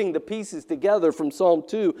we're putting the pieces together from Psalm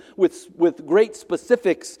 2 with great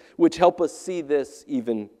specifics which help us see this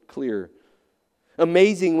even clearer.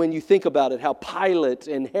 Amazing when you think about it, how Pilate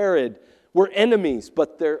and Herod were enemies,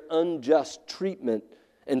 but their unjust treatment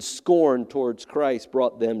and scorn towards Christ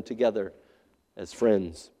brought them together as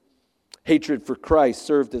friends. Hatred for Christ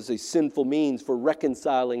served as a sinful means for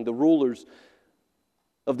reconciling the rulers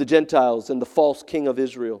of the Gentiles and the false king of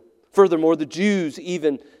Israel. Furthermore, the Jews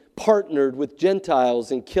even partnered with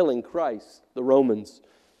Gentiles in killing Christ, the Romans,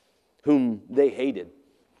 whom they hated.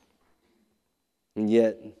 And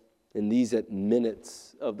yet, in these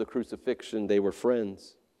minutes of the crucifixion, they were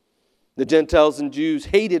friends. The Gentiles and Jews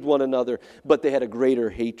hated one another, but they had a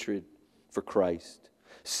greater hatred for Christ.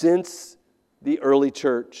 Since the early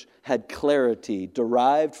church had clarity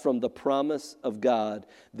derived from the promise of God,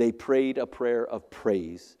 they prayed a prayer of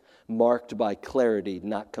praise, marked by clarity,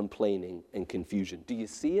 not complaining and confusion. Do you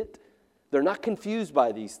see it? They're not confused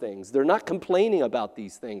by these things. They're not complaining about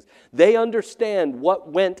these things. They understand what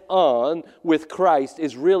went on with Christ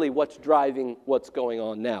is really what's driving what's going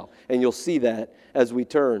on now. And you'll see that as we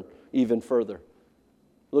turn even further.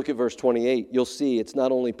 Look at verse 28. You'll see it's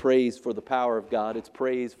not only praise for the power of God, it's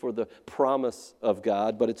praise for the promise of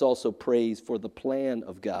God, but it's also praise for the plan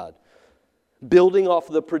of God. Building off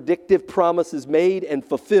the predictive promises made and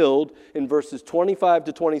fulfilled in verses 25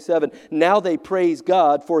 to 27, now they praise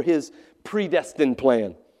God for His predestined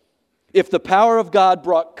plan. If the power of God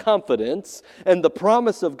brought confidence and the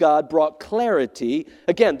promise of God brought clarity,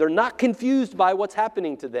 again, they're not confused by what's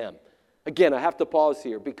happening to them. Again, I have to pause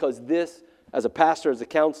here because this, as a pastor, as a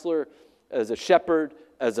counselor, as a shepherd,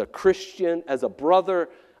 as a Christian, as a brother,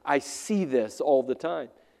 I see this all the time.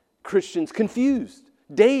 Christians confused,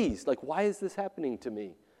 dazed, like, why is this happening to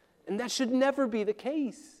me? And that should never be the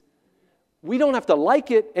case. We don't have to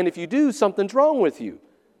like it, and if you do, something's wrong with you.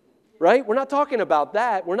 Right? We're not talking about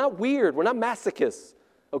that. We're not weird. We're not masochists.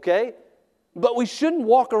 Okay? But we shouldn't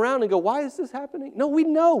walk around and go, why is this happening? No, we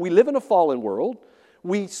know. We live in a fallen world.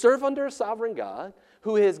 We serve under a sovereign God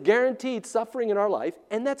who has guaranteed suffering in our life,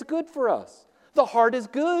 and that's good for us. The heart is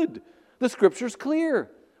good. The Scripture's clear.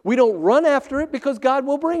 We don't run after it because God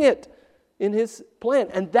will bring it in His plan.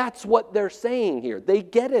 And that's what they're saying here. They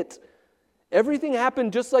get it. Everything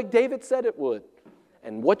happened just like David said it would.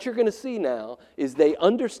 And what you're going to see now is they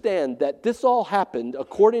understand that this all happened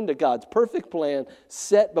according to God's perfect plan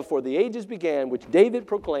set before the ages began, which David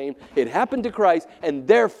proclaimed. It happened to Christ, and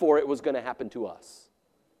therefore it was going to happen to us.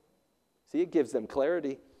 See, it gives them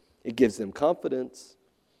clarity. It gives them confidence.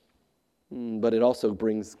 But it also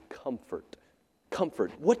brings comfort.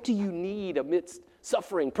 Comfort. What do you need amidst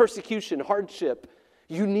suffering, persecution, hardship?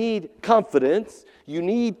 You need confidence. You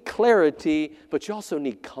need clarity, but you also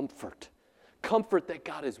need comfort. Comfort that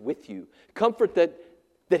God is with you. Comfort that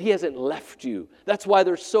He hasn't left you. That's why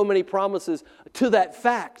there's so many promises to that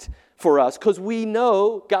fact for us, because we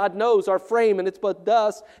know, God knows our frame and it's but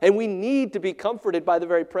dust, and we need to be comforted by the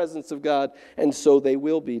very presence of God. And so they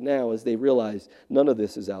will be now as they realize none of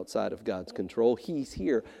this is outside of God's control. He's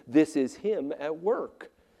here. This is Him at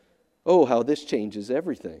work. Oh, how this changes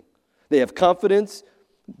everything. They have confidence,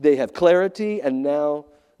 they have clarity, and now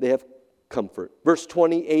they have comfort. Verse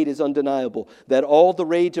 28 is undeniable, that all the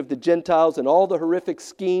rage of the Gentiles and all the horrific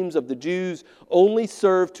schemes of the Jews only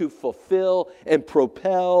serve to fulfill and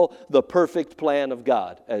propel the perfect plan of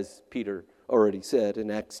God, as Peter already said in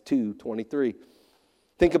Acts 2:23.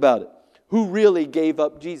 Think about it. Who really gave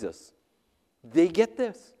up Jesus? They get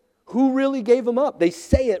this. Who really gave Him up? They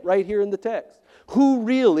say it right here in the text. Who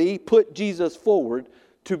really put Jesus forward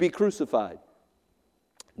to be crucified?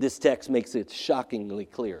 This text makes it shockingly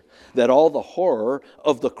clear that all the horror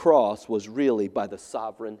of the cross was really by the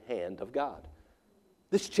sovereign hand of God.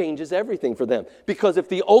 This changes everything for them. Because if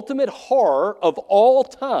the ultimate horror of all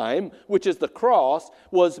time, which is the cross,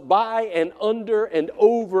 was by and under and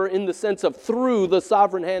over in the sense of through the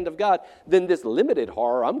sovereign hand of God, then this limited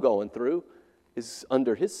horror I'm going through is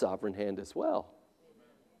under His sovereign hand as well.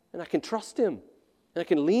 And I can trust Him, and I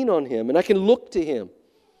can lean on Him, and I can look to Him.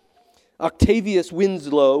 Octavius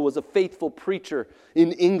Winslow was a faithful preacher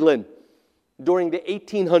in England during the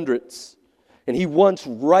 1800s. And he once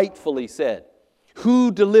rightfully said,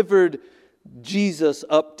 who delivered Jesus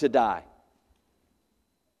up to die?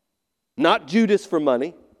 Not Judas for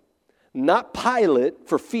money, not Pilate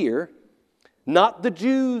for fear, not the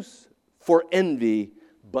Jews for envy,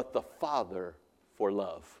 but the Father for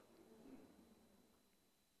love.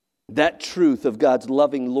 That truth of God's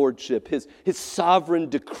loving lordship, His sovereign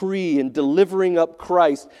decree in delivering up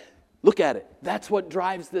Christ, look at it. That's what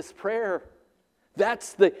drives this prayer.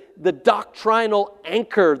 That's the doctrinal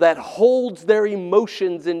anchor that holds their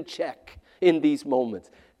emotions in check in these moments.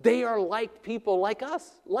 They are like people like us,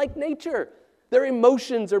 like nature. Their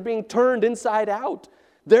emotions are being turned inside out.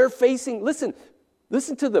 They're facing, listen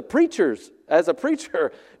to the preachers. As a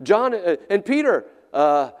preacher, John and Peter,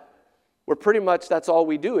 we're pretty much, that's all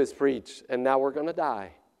we do is preach, and now we're going to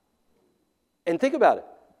die. And think about it.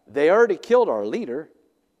 They already killed our leader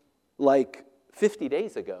like 50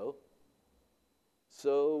 days ago,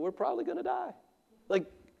 so we're probably going to die. Like,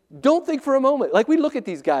 don't think for a moment. Like, we look at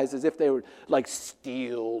these guys as if they were like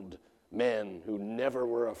steeled men who never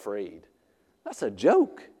were afraid. That's a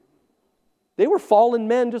joke. They were fallen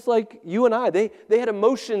men just like you and I. They had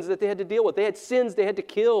emotions that they had to deal with. They had sins they had to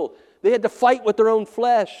kill. They had to fight with their own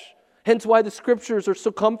flesh. Hence why the Scriptures are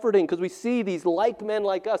so comforting, because we see these like men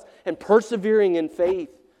like us and persevering in faith,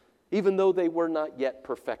 even though they were not yet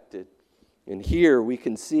perfected. And here we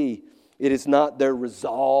can see it is not their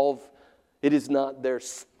resolve, it is not their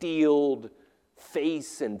steeled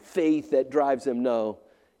face and faith that drives them. No,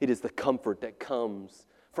 it is the comfort that comes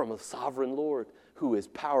from a sovereign Lord who is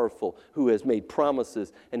powerful, who has made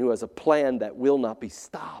promises, and who has a plan that will not be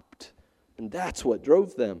stopped. And that's what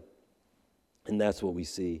drove them. And that's what we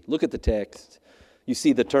see. Look at the text. You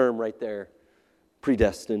see the term right there,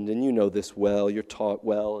 predestined, and you know this well. You're taught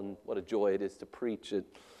well, and what a joy it is to preach at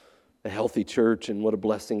a healthy church, and what a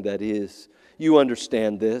blessing that is. You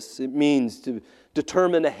understand this. It means to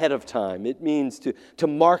determine ahead of time. It means to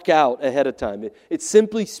mark out ahead of time. It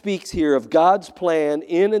simply speaks here of God's plan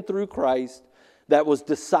in and through Christ that was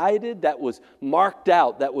decided, that was marked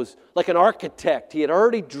out, that was like an architect. He had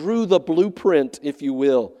already drew the blueprint, if you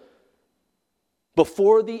will,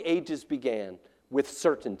 before the ages began with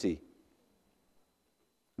certainty.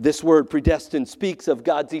 This word predestined speaks of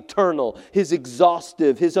God's eternal, His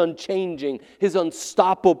exhaustive, His unchanging, His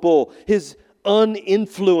unstoppable, His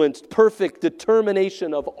uninfluenced, perfect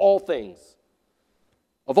determination of all things.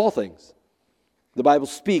 Of all things. The Bible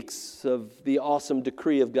speaks of the awesome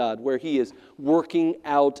decree of God where He is working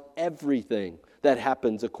out everything that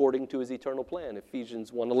happens according to His eternal plan.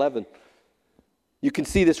 Ephesians 1:11. You can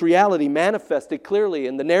see this reality manifested clearly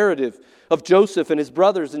in the narrative of Joseph and his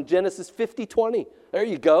brothers in Genesis 50:20. There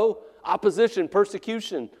you go. Opposition,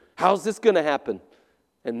 persecution. How's this going to happen?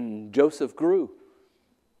 And Joseph grew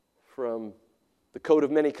from the coat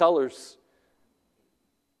of many colors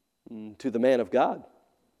to the man of God.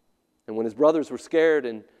 And when his brothers were scared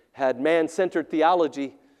and had man-centered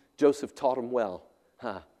theology, Joseph taught them well.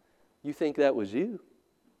 You think that was you?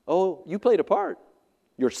 Oh, you played a part.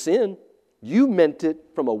 Your sin. You meant it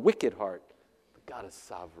from a wicked heart. But God is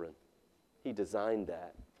sovereign. He designed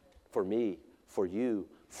that for me, for you,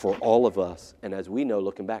 for all of us. And as we know,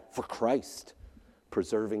 looking back, for Christ,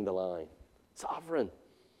 preserving the line. Sovereign.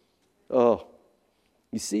 Oh,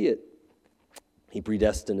 you see it. He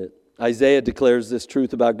predestined it. Isaiah declares this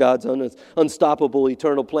truth about God's unstoppable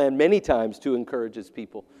eternal plan many times to encourage His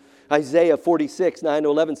people. Isaiah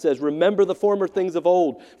 46:9-11 says, "Remember the former things of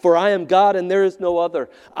old, for I am God and there is no other.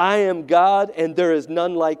 I am God and there is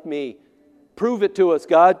none like me." Prove it to us,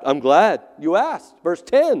 God. I'm glad you asked. Verse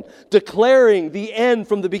 10, declaring the end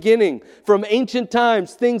from the beginning, from ancient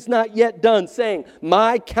times, things not yet done, saying,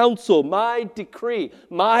 "My counsel, my decree,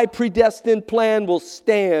 my predestined plan will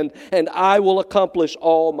stand, and I will accomplish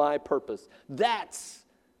all my purpose." That's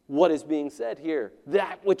what is being said here.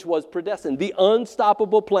 That which was predestined, the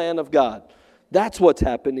unstoppable plan of God. That's what's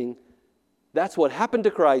happening. That's what happened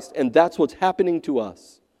to Christ, and that's what's happening to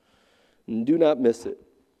us. And do not miss it.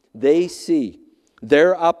 They see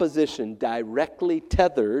their opposition directly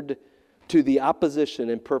tethered to the opposition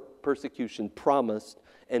and persecution promised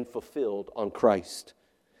and fulfilled on Christ.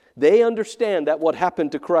 They understand that what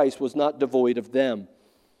happened to Christ was not devoid of them.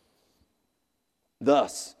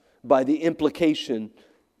 Thus, by the implication,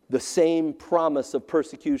 the same promise of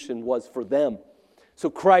persecution was for them. So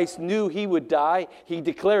Christ knew He would die. He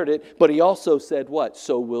declared it, but He also said what?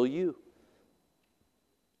 So will you.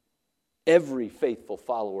 Every faithful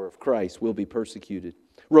follower of Christ will be persecuted.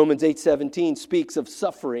 Romans 8:17 speaks of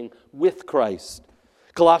suffering with Christ.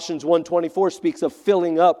 Colossians 1:24 speaks of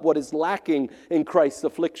filling up what is lacking in Christ's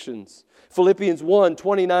afflictions. Philippians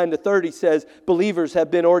 1:29-30 says believers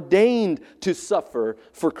have been ordained to suffer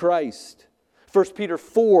for Christ. 1 Peter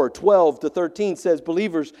 4:12-13 says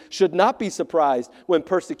believers should not be surprised when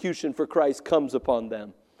persecution for Christ comes upon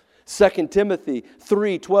them. 2 Timothy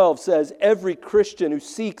 3:12 says every Christian who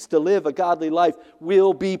seeks to live a godly life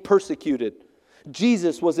will be persecuted.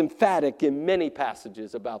 Jesus was emphatic in many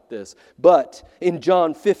passages about this. But in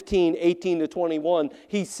John 15:18-21,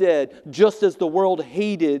 He said, "Just as the world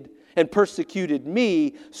hated and persecuted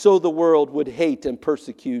me, so the world would hate and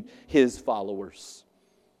persecute His followers."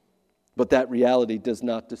 But that reality does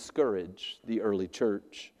not discourage the early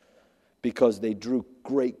church because they drew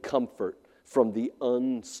great comfort from the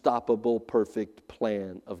unstoppable, perfect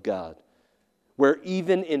plan of God. Where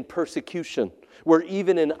even in persecution, where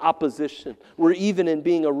even in opposition, where even in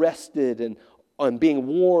being arrested and being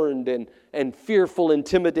warned and fearful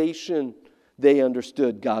intimidation, they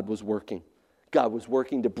understood God was working. God was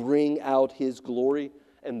working to bring out His glory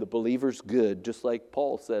and the believer's good, just like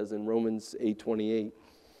Paul says in Romans 8:28.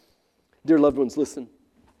 Dear loved ones, listen.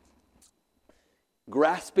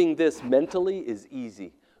 Grasping this mentally is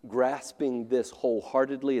easy. Grasping this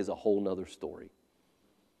wholeheartedly is a whole nother story.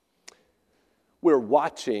 We're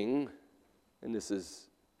watching, and this is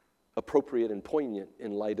appropriate and poignant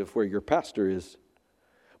in light of where your pastor is,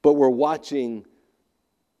 but we're watching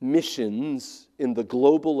missions in the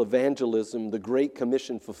global evangelism, the Great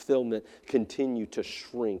Commission fulfillment, continue to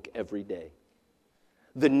shrink every day.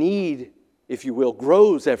 The need, if you will,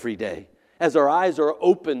 grows every day as our eyes are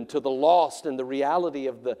open to the lost and the reality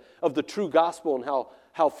of the true gospel and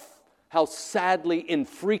how sadly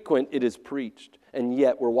infrequent it is preached. And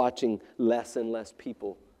yet we're watching less and less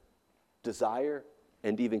people desire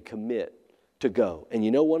and even commit to go. And you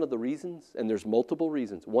know one of the reasons, and there's multiple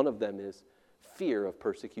reasons, one of them is fear of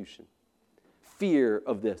persecution. Fear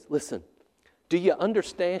of this. Listen, do you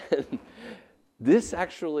understand? This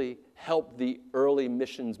actually helped the early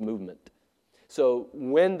missions movement. So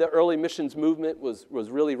when the early missions movement was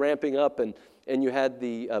really ramping up and you had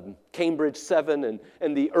the Cambridge 7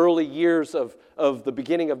 and the early years of the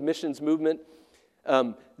beginning of missions movement,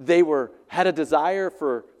 they had a desire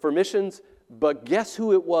for missions, but guess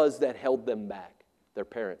who it was that held them back? Their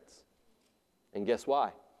parents. And guess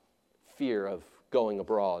why? Fear of going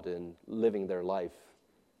abroad and living their life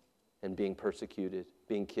and being persecuted,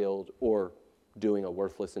 being killed, or doing a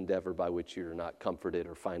worthless endeavor by which you're not comforted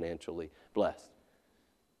or financially blessed.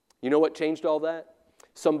 You know what changed all that?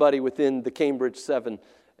 Somebody within the Cambridge 7,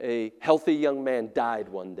 a healthy young man died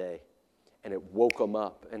one day, and it woke them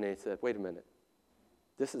up, and they said, wait a minute,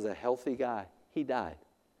 this is a healthy guy. He died.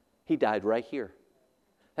 He died right here.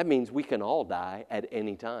 That means we can all die at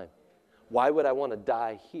any time. Why would I want to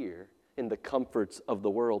die here in the comforts of the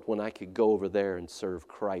world when I could go over there and serve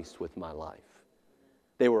Christ with my life?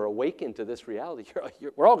 They were awakened to this reality.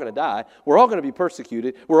 We're all going to die. We're all going to be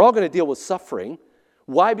persecuted. We're all going to deal with suffering.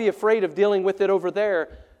 Why be afraid of dealing with it over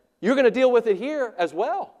there? You're going to deal with it here as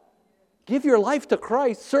well. Give your life to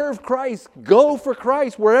Christ. Serve Christ. Go for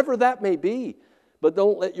Christ, wherever that may be. But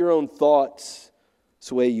don't let your own thoughts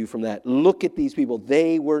sway you from that. Look at these people.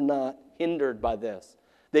 They were not hindered by this.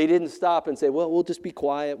 They didn't stop and say, well, we'll just be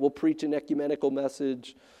quiet. We'll preach an ecumenical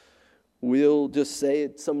message. We'll just say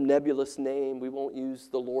it's some nebulous name. We won't use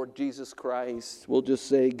the Lord Jesus Christ. We'll just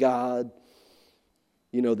say God.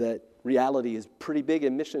 You know, that reality is pretty big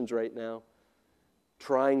in missions right now.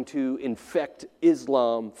 Trying to infect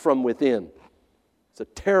Islam from within. It's a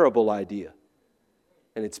terrible idea.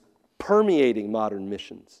 And it's permeating modern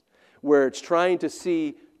missions, where it's trying to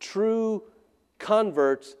see true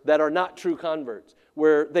converts that are not true converts,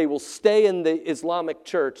 where they will stay in the Islamic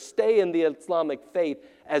church, stay in the Islamic faith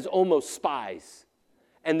as almost spies.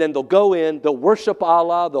 And then they'll go in, they'll worship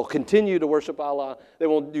Allah, they'll continue to worship Allah, they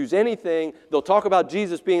won't use anything, they'll talk about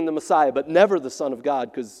Jesus being the Messiah, but never the Son of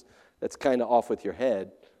God, because that's kind of off with your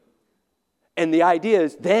head. And the idea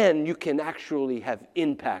is then you can actually have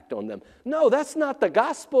impact on them. No, that's not the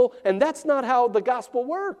gospel, and that's not how the gospel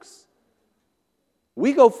works.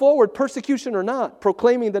 We go forward, persecution or not,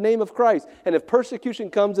 proclaiming the name of Christ. And if persecution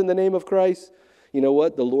comes in the name of Christ, you know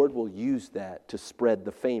what? The Lord will use that to spread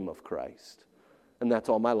the fame of Christ. And that's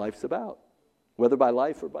all my life's about. Whether by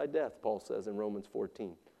life or by death, Paul says in Romans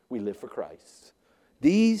 14. We live for Christ.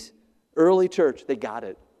 These early church, they got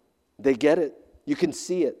it. They get it. You can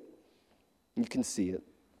see it. You can see it.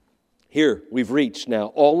 Here, we've reached now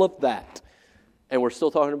all of that. And we're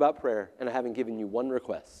still talking about prayer. And I haven't given you one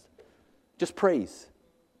request. Just praise.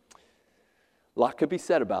 A lot could be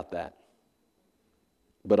said about that.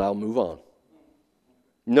 But I'll move on.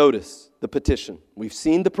 Notice the petition. We've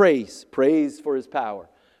seen the praise. Praise for His power.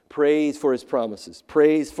 Praise for His promises.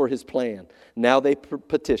 Praise for His plan. Now they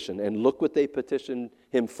petition. And look what they petition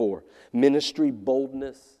Him for. Ministry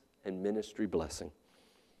boldness and ministry blessing.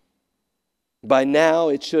 By now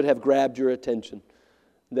it should have grabbed your attention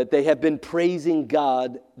that they have been praising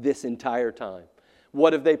God this entire time.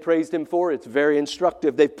 What have they praised Him for? It's very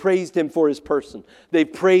instructive. They've praised Him for His person.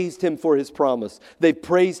 They've praised Him for His promise. They've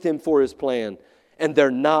praised Him for His plan. And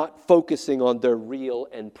they're not focusing on their real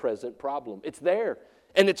and present problem. It's there,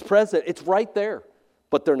 and it's present. It's right there,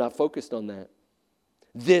 but they're not focused on that.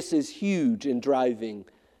 This is huge in driving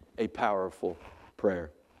a powerful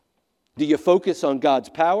prayer. Do you focus on God's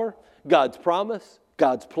power, God's promise,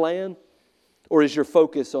 God's plan, or is your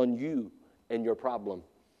focus on you and your problem?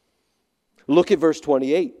 Look at verse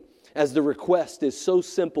 28. As the request is so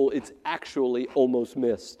simple, it's actually almost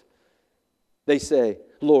missed. They say,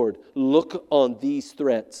 Lord, look on these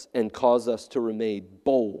threats and cause us to remain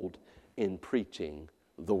bold in preaching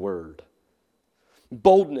the word.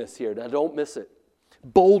 Boldness here. Now don't miss it.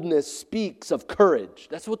 Boldness speaks of courage.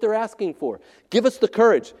 That's what they're asking for. Give us the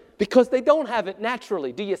courage because they don't have it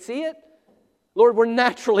naturally. Do you see it? Lord, we're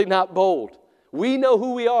naturally not bold. We know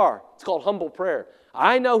who we are. It's called humble prayer.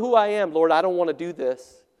 I know who I am. Lord, I don't want to do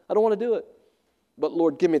this. I don't want to do it. But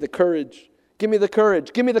Lord, give me the courage. Give me the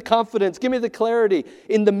courage. Give me the confidence. Give me the clarity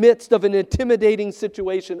in the midst of an intimidating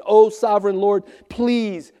situation. Oh, sovereign Lord,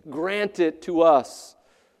 please grant it to us.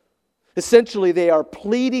 Essentially, they are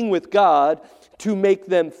pleading with God to make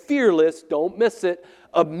them fearless, don't miss it,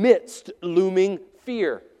 amidst looming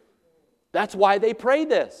fear. That's why they pray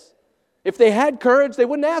this. If they had courage, they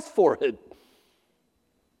wouldn't ask for it.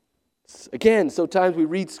 Again, sometimes we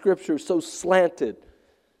read Scripture so slanted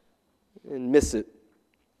and miss it.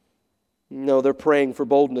 No, they're praying for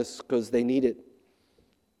boldness because they need it.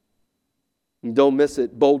 And don't miss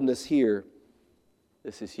it. Boldness here.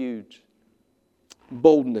 This is huge.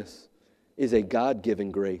 Boldness is a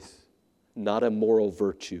God-given grace, not a moral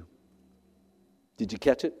virtue. Did you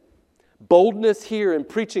catch it? Boldness here in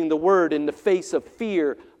preaching the word in the face of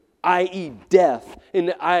fear, i.e. death,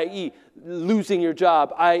 i.e. losing your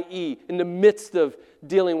job, i.e. in the midst of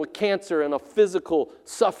dealing with cancer and a physical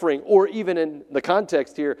suffering, or even in the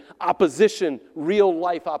context here, opposition, real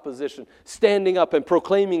life opposition, standing up and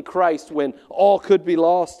proclaiming Christ when all could be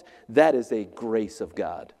lost, that is a grace of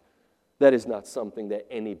God. That is not something that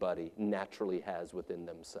anybody naturally has within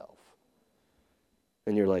themselves.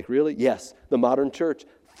 And you're like, really? Yes, the modern church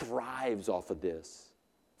thrives off of this.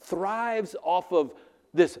 Thrives off of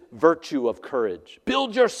this virtue of courage.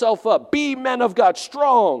 Build yourself up. Be men of God,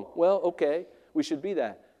 strong. Well, okay, we should be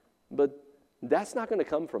that. But that's not going to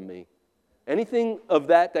come from me. Anything of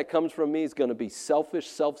that comes from me is going to be selfish,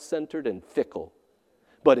 self-centered, and fickle.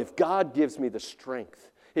 But if God gives me the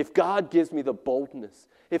strength, if God gives me the boldness,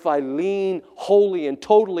 if I lean wholly and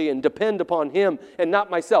totally and depend upon Him and not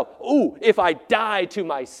myself. Ooh, if I die to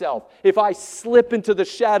myself, if I slip into the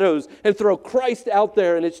shadows and throw Christ out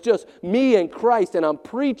there and it's just me and Christ and I'm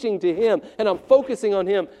preaching to Him and I'm focusing on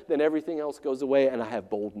Him, then everything else goes away and I have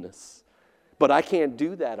boldness. But I can't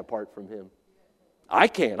do that apart from Him. I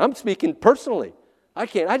can't. I'm speaking personally. I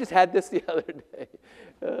can't. I just had this the other day.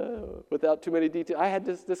 Without too many details. I had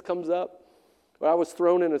this comes up where I was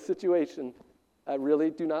thrown in a situation. I really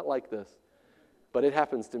do not like this. But it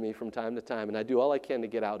happens to me from time to time, and I do all I can to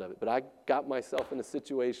get out of it. But I got myself in a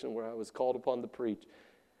situation where I was called upon to preach,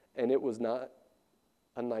 and it was not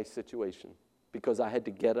a nice situation because I had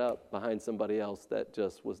to get up behind somebody else that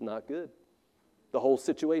just was not good. The whole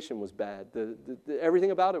situation was bad. Everything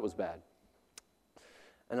about it was bad.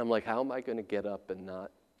 And I'm like, how am I going to get up and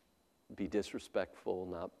not be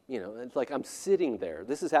disrespectful, it's like I'm sitting there.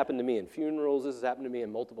 This has happened to me in funerals. This has happened to me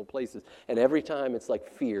in multiple places. And every time it's like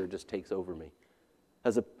fear just takes over me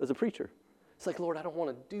as a preacher. It's like, Lord, I don't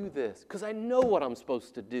want to do this because I know what I'm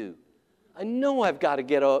supposed to do. I know I've got to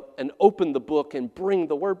get up and open the book and bring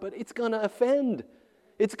the word, but it's going to offend.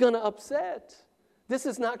 It's going to upset. This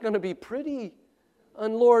is not going to be pretty.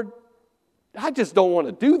 And Lord, I just don't want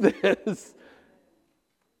to do this.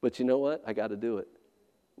 But you know what? I got to do it.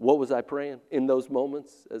 What was I praying in those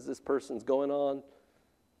moments as this person's going on?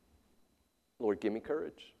 Lord, give me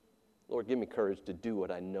courage. Lord, give me courage to do what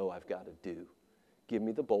I know I've got to do. Give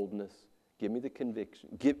me the boldness. Give me the conviction.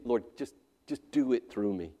 Lord, just do it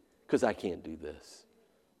through me because I can't do this.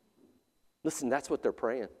 Listen, that's what they're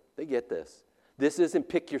praying. They get this. This isn't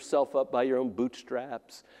pick yourself up by your own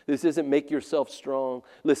bootstraps. This isn't make yourself strong.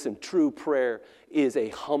 Listen, true prayer is a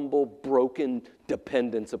humble, broken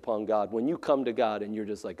dependence upon God. When you come to God and you're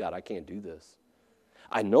just like, God, I can't do this.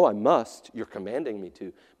 I know I must. You're commanding me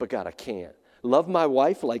to, but God, I can't. Love my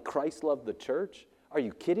wife like Christ loved the church? Are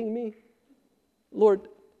you kidding me? Lord,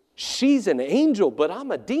 she's an angel, but I'm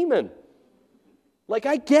a demon. Like,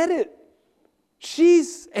 I get it.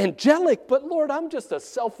 She's angelic, but Lord, I'm just a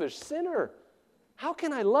selfish sinner. How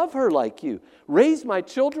can I love her like you? Raise my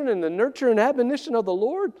children in the nurture and admonition of the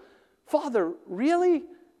Lord? Father, really?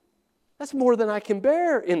 That's more than I can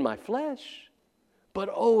bear in my flesh. But,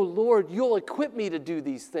 oh, Lord, you'll equip me to do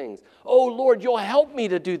these things. Oh, Lord, you'll help me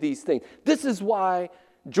to do these things. This is why,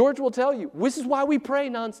 George will tell you, this is why we pray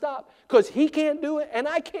nonstop. Because he can't do it and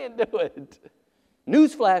I can't do it.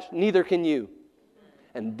 Newsflash, neither can you.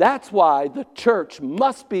 And that's why the church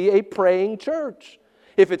must be a praying church.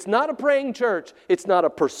 If it's not a praying church, it's not a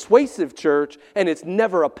persuasive church, and it's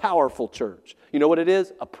never a powerful church. You know what it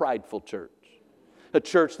is? A prideful church. A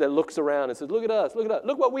church that looks around and says, look at us,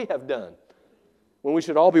 look what we have done. When we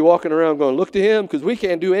should all be walking around going, look to Him, because we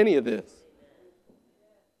can't do any of this.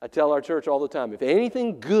 I tell our church all the time, if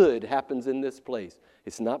anything good happens in this place,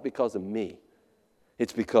 it's not because of me.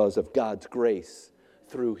 It's because of God's grace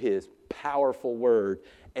through His powerful word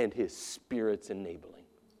and His Spirit's enabling.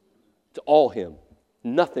 It's all Him.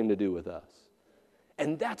 Nothing to do with us.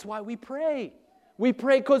 And that's why we pray. We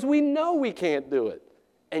pray because we know we can't do it.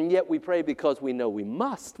 And yet we pray because we know we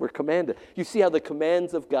must. We're commanded. You see how the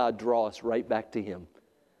commands of God draw us right back to Him.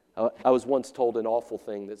 I was once told an awful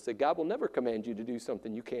thing that said, God will never command you to do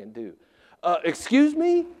something you can't do. Excuse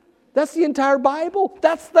me? That's the entire Bible.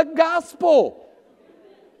 That's the gospel.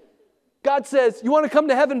 God says, you want to come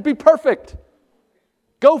to heaven? Be perfect.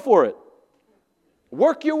 Go for it.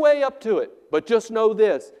 Work your way up to it. But just know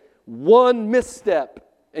this, One misstep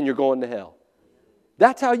and you're going to hell.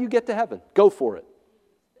 That's how you get to heaven. Go for it.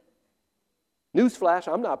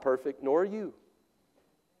 Newsflash, I'm not perfect, nor are you.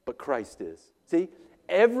 But Christ is. See,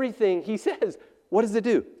 everything he says, what does it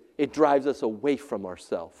do? It drives us away from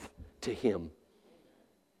ourselves to him.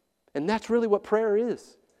 And that's really what prayer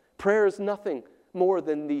is. Prayer is nothing more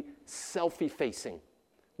than the self-effacing,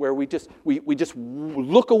 where we just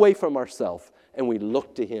look away from ourselves and we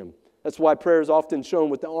look to him. That's why prayer is often shown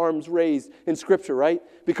with the arms raised in Scripture, right?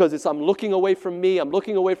 Because it's I'm looking away from me, I'm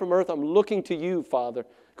looking away from earth, I'm looking to you, Father,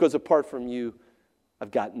 because apart from you,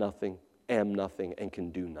 I've got nothing, am nothing, and can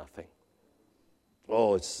do nothing.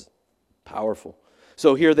 Oh, it's powerful.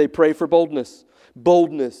 So here they pray for boldness.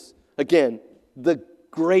 Boldness, again, the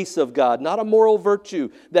grace of God, not a moral virtue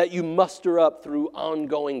that you muster up through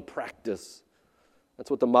ongoing practice. That's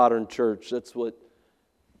what the modern church, that's what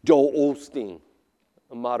Joel Osteen,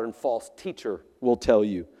 a modern false teacher, will tell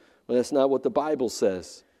you. But that's not what the Bible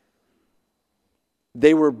says.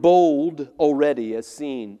 They were bold already, as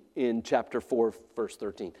seen in chapter 4, verse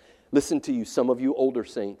 13. Listen to you, some of you older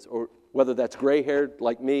saints, or whether that's gray-haired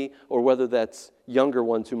like me, or whether that's younger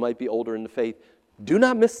ones who might be older in the faith. Do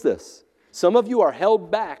not miss this. Some of you are held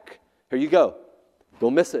back. Here you go.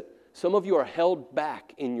 Don't miss it. Some of you are held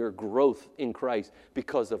back in your growth in Christ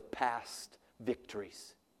because of past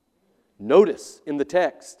victories. Notice in the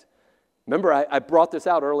text. Remember, I brought this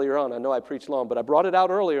out earlier on. I know I preached long, but I brought it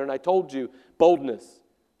out earlier, and I told you, boldness.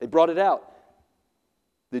 They brought it out.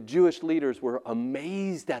 The Jewish leaders were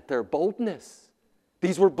amazed at their boldness.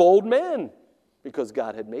 These were bold men because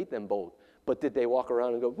God had made them bold. But did they walk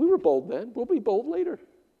around and go, we were bold then, we'll be bold later?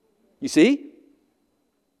 You see?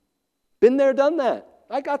 Been there, done that.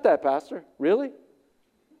 I got that, Pastor. Really?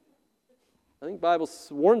 I think the Bible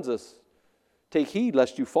warns us, take heed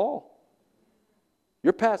lest you fall.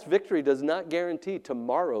 Your past victory does not guarantee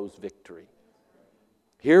tomorrow's victory.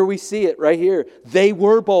 Here we see it right here. They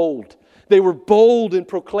were bold. They were bold in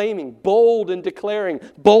proclaiming, bold in declaring,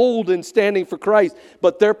 bold in standing for Christ.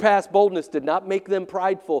 But their past boldness did not make them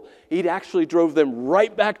prideful. It actually drove them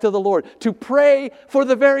right back to the Lord to pray for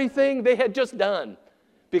the very thing they had just done.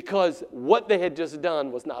 Because what they had just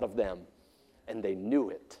done was not of them. And they knew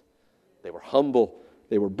it. They were humble.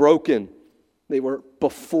 They were broken. They were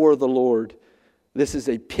before the Lord. This is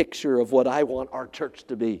a picture of what I want our church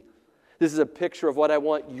to be. This is a picture of what I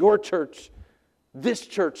want your church, this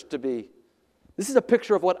church to be. This is a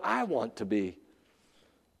picture of what I want to be.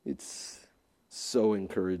 It's so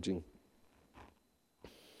encouraging.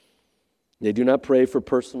 They do not pray for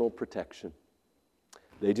personal protection.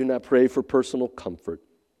 They do not pray for personal comfort.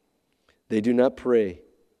 They do not pray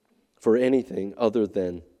for anything other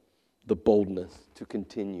than the boldness to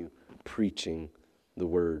continue preaching the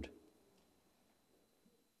word.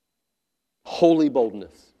 Holy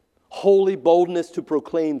boldness. Holy boldness to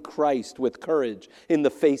proclaim Christ with courage in the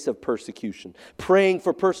face of persecution. Praying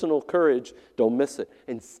for personal courage, don't miss it,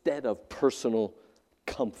 instead of personal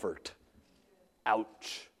comfort.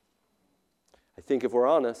 Ouch. I think if we're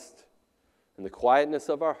honest, in the quietness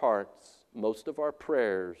of our hearts, most of our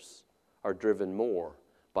prayers are driven more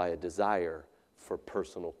by a desire for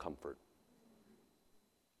personal comfort.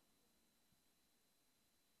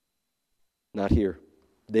 Not here.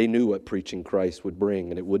 They knew what preaching Christ would bring,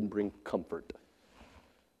 and it wouldn't bring comfort.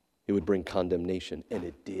 It would bring condemnation, and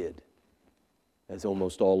it did, as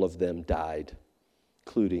almost all of them died,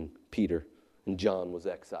 including Peter, and John was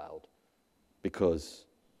exiled because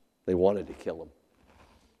they wanted to kill him,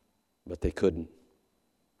 but they couldn't.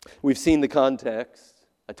 We've seen the context.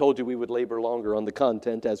 I told you we would labor longer on the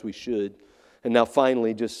content, as we should. And now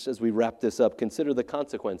finally, just as we wrap this up, consider the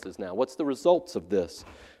consequences now. What's the results of this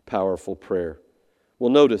powerful prayer? Well,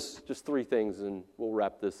 notice just three things, and we'll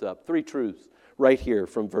wrap this up. Three truths right here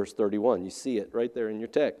from verse 31. You see it right there in your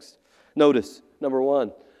text. Notice, number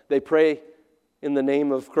one, they pray in the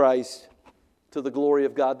name of Christ to the glory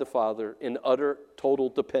of God the Father in utter, total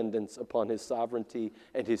dependence upon His sovereignty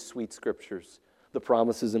and His sweet Scriptures, the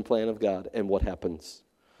promises and plan of God. And what happens?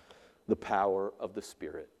 The power of the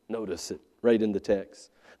Spirit. Notice it right in the text.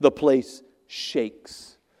 The place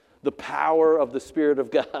shakes. The power of the Spirit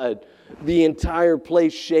of God. The entire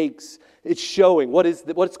place shakes. It's showing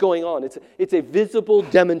what's going on. It's a visible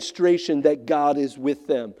demonstration that God is with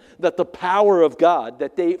them. That the power of God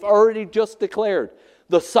that they've already just declared,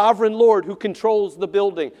 the sovereign Lord who controls the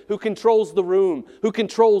building, who controls the room, who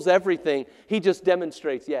controls everything, He just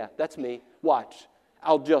demonstrates, yeah, that's me. Watch.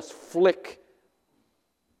 I'll just flick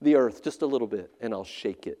the earth just a little bit and I'll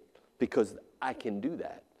shake it because I can do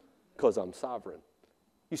that because I'm sovereign.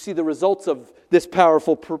 You see, the results of this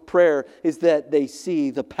powerful prayer is that they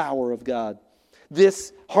see the power of God.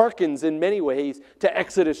 This harkens in many ways to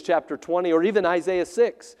Exodus chapter 20 or even Isaiah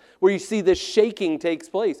 6, where you see this shaking takes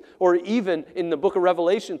place, or even in the book of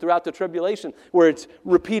Revelation throughout the tribulation, where it's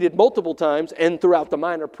repeated multiple times, and throughout the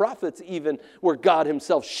minor prophets even, where God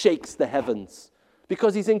himself shakes the heavens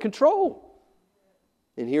because he's in control.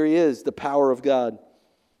 And here he is, the power of God.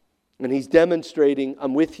 And he's demonstrating,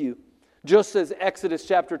 I'm with you. Just as Exodus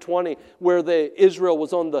chapter 20, where Israel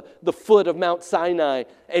was on the foot of Mount Sinai,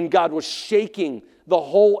 and God was shaking the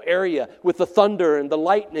whole area with the thunder and the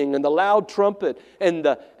lightning and the loud trumpet and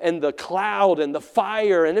the cloud and the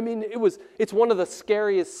fire. And I mean, it's one of the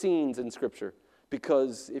scariest scenes in Scripture,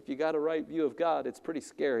 because if you got a right view of God, it's pretty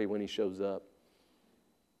scary when he shows up.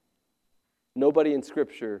 Nobody in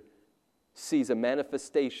Scripture sees a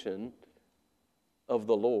manifestation of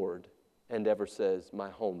the Lord and ever says, my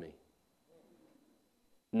homie.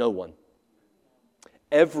 No one.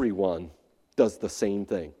 Everyone does the same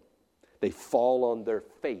thing. They fall on their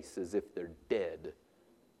face as if they're dead.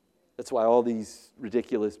 That's why all these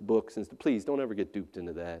ridiculous books, and please don't ever get duped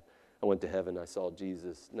into that. I went to heaven, I saw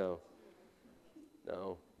Jesus. No.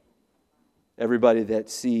 Everybody that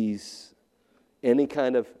sees any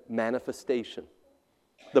kind of manifestation.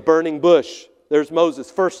 The burning bush, there's Moses,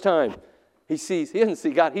 first time. He doesn't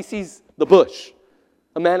see God, he sees the bush.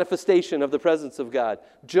 A manifestation of the presence of God,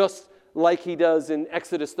 just like he does in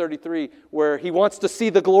Exodus 33, where he wants to see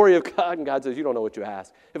the glory of God, and God says, you don't know what you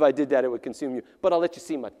ask. If I did that, it would consume you. But I'll let you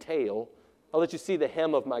see my tail. I'll let you see the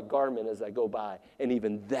hem of my garment as I go by. And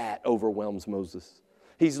even that overwhelms Moses.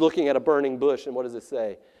 He's looking at a burning bush, and what does it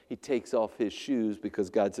say? He takes off his shoes because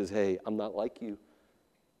God says, hey, I'm not like you.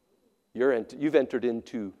 You've entered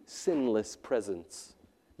into sinless presence.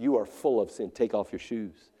 You are full of sin. Take off your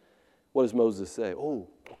shoes. What does Moses say? Oh,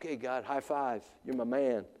 okay, God, high five. You're my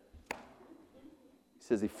man. He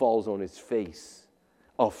says he falls on his face,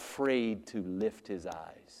 afraid to lift his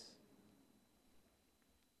eyes.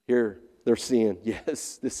 Here they're seeing,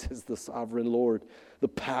 yes, this is the sovereign Lord, the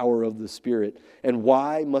power of the Spirit. And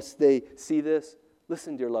why must they see this?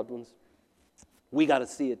 Listen, dear loved ones, we got to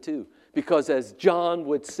see it too. Because as John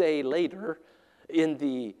would say later in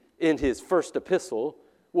his first epistle,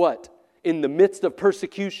 what? In the midst of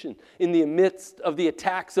persecution, in the midst of the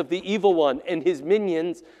attacks of the evil one and his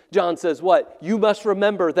minions, John says what? You must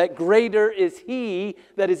remember that greater is he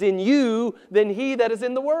that is in you than he that is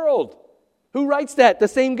in the world. Who writes that? The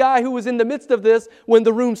same guy who was in the midst of this when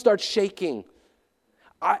the room starts shaking.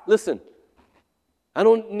 Listen, I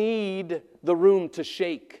don't need the room to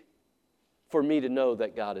shake for me to know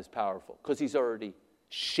that God is powerful, because he's already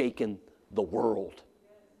shaken the world.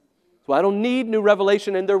 So I don't need new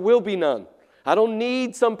revelation, and there will be none. I don't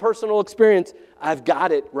need some personal experience. I've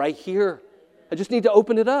got it right here. I just need to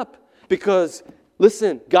open it up. Because,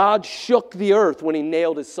 listen, God shook the earth when he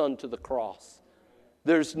nailed his son to the cross.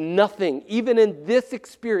 There's nothing, even in this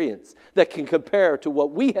experience, that can compare to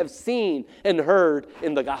what we have seen and heard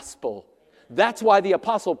in the gospel. That's why the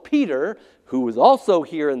Apostle Peter, who was also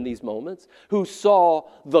here in these moments, who saw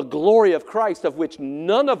the glory of Christ, of which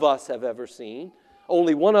none of us have ever seen.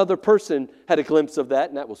 Only one other person had a glimpse of that,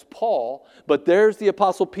 and that was Paul. But there's the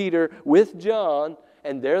Apostle Peter with John,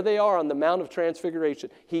 and there they are on the Mount of Transfiguration.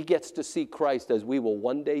 He gets to see Christ as we will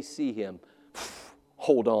one day see him.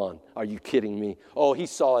 Hold on. Are you kidding me? Oh, he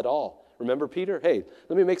saw it all. Remember Peter? Hey,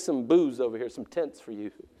 let me make some booths over here, some tents for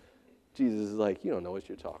you. Jesus is like, you don't know what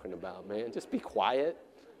you're talking about, man. Just be quiet.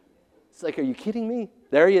 It's like, are you kidding me?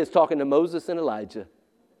 There he is talking to Moses and Elijah.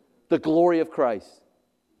 The glory of Christ.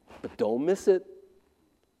 But don't miss it.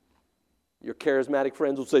 Your charismatic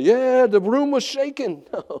friends will say, yeah, the room was shaken.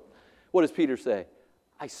 No. What does Peter say?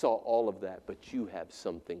 I saw all of that, but you have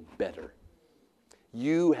something better.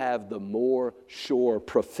 You have the more sure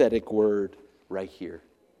prophetic word right here.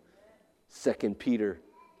 2 Peter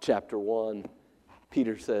chapter 1,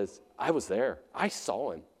 Peter says, I was there. I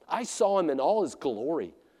saw him. I saw him in all his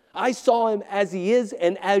glory. I saw him as he is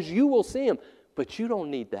and as you will see him. But you don't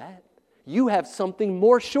need that. You have something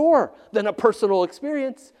more sure than a personal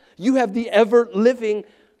experience. You have the ever-living,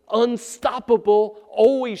 unstoppable,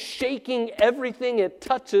 always shaking everything it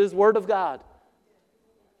touches Word of God.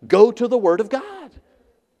 Go to the Word of God.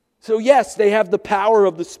 So yes, they have the power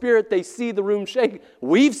of the Spirit. They see the room shake.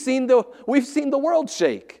 We've seen the world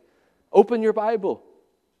shake. Open your Bible.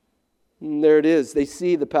 And there it is. They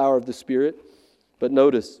see the power of the Spirit. But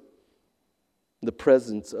notice the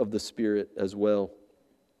presence of the Spirit as well.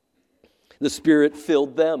 The Spirit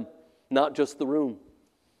filled them, not just the room.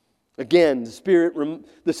 Again,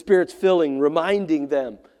 the Spirit's filling, reminding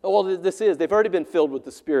them. All this is, they've already been filled with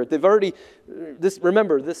the Spirit.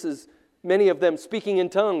 Remember, this is many of them speaking in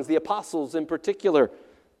tongues, the apostles in particular.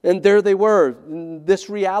 And there they were, this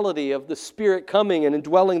reality of the Spirit coming and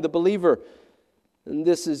indwelling the believer. And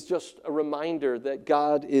this is just a reminder that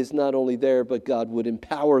God is not only there, but God would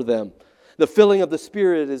empower them. The filling of the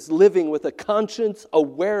Spirit is living with a conscious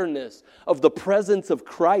awareness of the presence of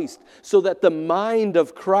Christ, so that the mind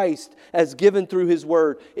of Christ, as given through His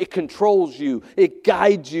Word, it controls you, it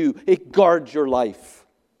guides you, it guards your life.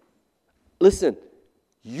 Listen,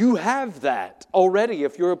 you have that already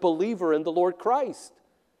if you're a believer in the Lord Christ.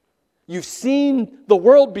 You've seen the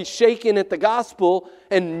world be shaken at the gospel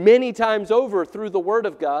and many times over through the Word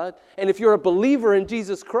of God. And if you're a believer in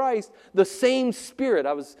Jesus Christ, the same Spirit.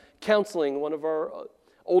 I was counseling one of our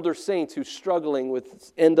older saints who's struggling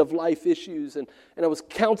with end-of-life issues. And I was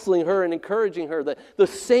counseling her and encouraging her that the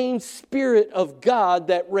same Spirit of God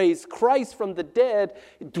that raised Christ from the dead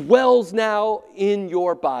dwells now in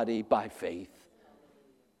your body by faith.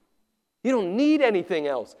 You don't need anything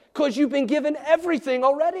else because you've been given everything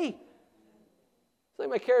already. Like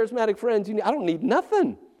my charismatic friends, I don't need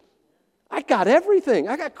nothing. I got everything.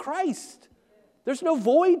 I got Christ. There's no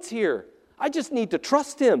voids here. I just need to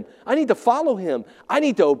trust Him. I need to follow Him. I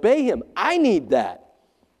need to obey Him. I need that.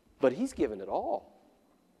 But He's given it all.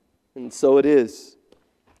 And so it is.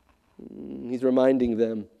 He's reminding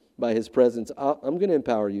them by His presence, I'm going to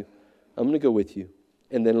empower you. I'm going to go with you.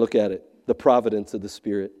 And then look at it. The providence of the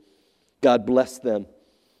Spirit. God blessed them.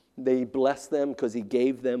 They blessed them because He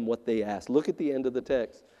gave them what they asked. Look at the end of the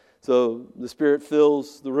text. So the Spirit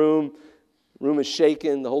fills the room. The room is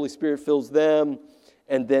shaken. The Holy Spirit fills them.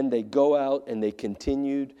 And then they go out and they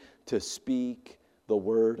continued to speak the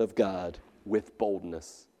Word of God with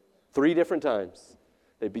boldness. 3 different times.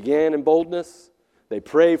 They began in boldness. They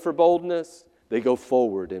pray for boldness. They go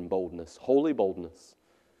forward in boldness. Holy boldness.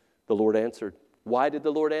 The Lord answered. Why did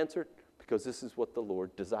the Lord answer? Because this is what the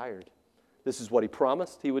Lord desired. This is what He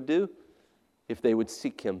promised He would do if they would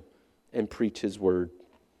seek Him and preach His Word.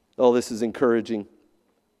 Oh, this is encouraging.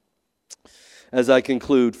 As I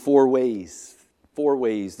conclude, 4 ways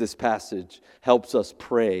this passage helps us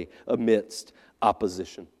pray amidst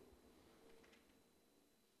opposition.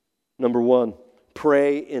 Number 1,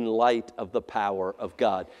 pray in light of the power of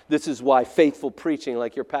God. This is why faithful preaching,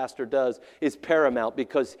 like your pastor does, is paramount,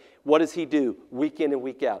 because what does he do week in and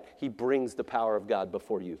week out? He brings the power of God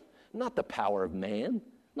before you. Not the power of man,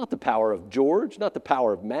 not the power of George, not the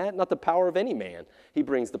power of Matt, not the power of any man. He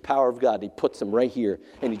brings the power of God. He puts him right here,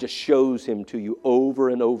 and he just shows him to you over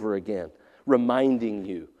and over again, reminding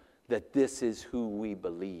you that this is who we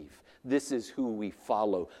believe. This is who we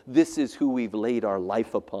follow. This is who we've laid our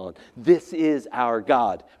life upon. This is our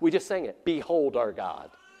God. We just sang it, behold our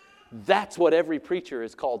God. That's what every preacher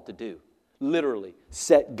is called to do. Literally,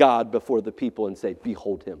 set God before the people and say,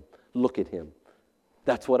 behold Him, look at Him.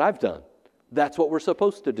 That's what I've done. That's what we're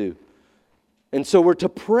supposed to do. And so we're to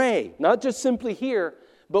pray, not just simply hear,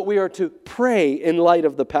 but we are to pray in light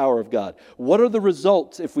of the power of God. What are the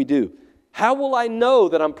results if we do? How will I know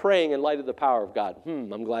that I'm praying in light of the power of God?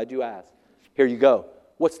 I'm glad you asked. Here you go.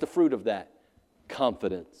 What's the fruit of that?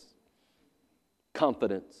 Confidence.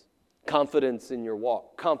 Confidence. Confidence in your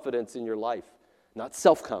walk. Confidence in your life. Not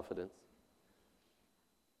self-confidence,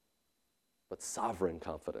 but sovereign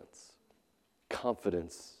confidence.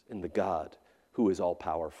 Confidence in the God who is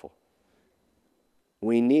all-powerful.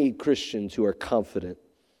 We need Christians who are confident,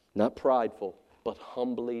 not prideful, but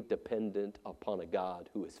humbly dependent upon a God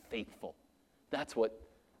who is faithful. That's what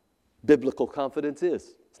biblical confidence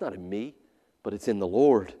is. It's not in me, but it's in the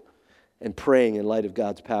Lord. And praying in light of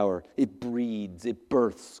God's power, it breeds, it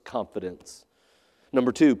births confidence.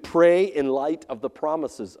 Number 2, pray in light of the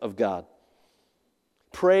promises of God.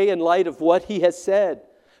 Pray in light of what He has said.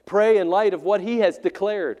 Pray in light of what He has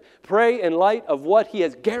declared. Pray in light of what He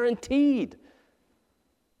has guaranteed.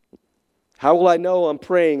 How will I know I'm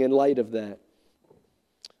praying in light of that?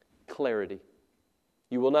 Clarity.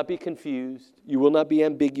 You will not be confused. You will not be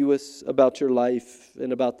ambiguous about your life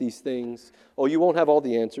and about these things. Oh, you won't have all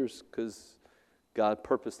the answers because God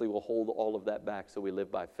purposely will hold all of that back so we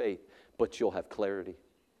live by faith. But you'll have clarity.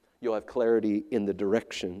 You'll have clarity in the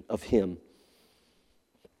direction of Him.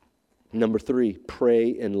 Number 3, pray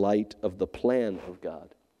in light of the plan of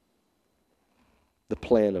God. The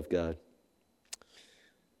plan of God.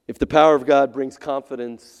 If the power of God brings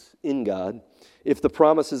confidence in God, if the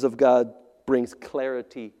promises of God brings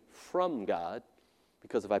clarity from God,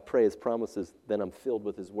 because if I pray His promises, then I'm filled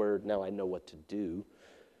with His Word, now I know what to do,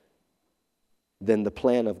 then the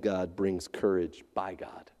plan of God brings courage by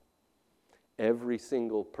God. Every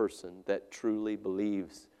single person that truly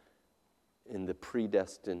believes in the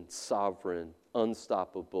predestined, sovereign,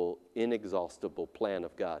 unstoppable, inexhaustible plan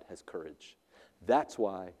of God has courage. That's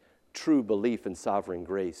why true belief in sovereign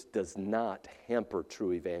grace does not hamper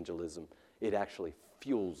true evangelism. It actually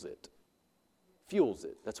fuels it. Fuels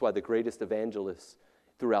it. That's why the greatest evangelists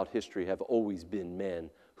throughout history have always been men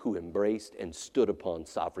who embraced and stood upon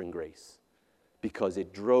sovereign grace, because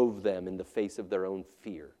it drove them in the face of their own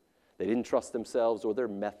fear. They didn't trust themselves or their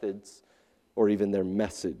methods or even their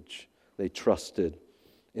message. They trusted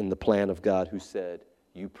in the plan of God, who said,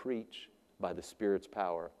 you preach by the Spirit's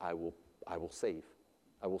power, I will save.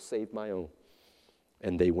 I will save my own.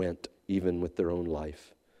 And they went, even with their own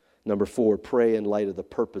life. Number 4, pray in light of the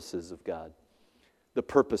purposes of God. The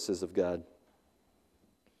purposes of God.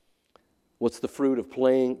 What's the fruit of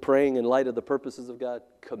praying in light of the purposes of God?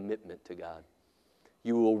 Commitment to God.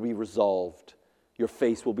 You will be resolved. Your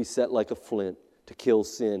face will be set like a flint to kill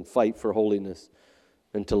sin, fight for holiness,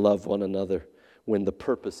 and to love one another when the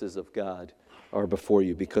purposes of God are before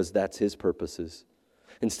you, because that's His purposes.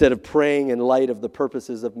 Instead of praying in light of the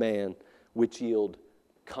purposes of man, which yield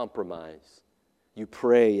compromise, you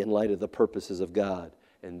pray in light of the purposes of God,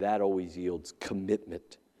 and that always yields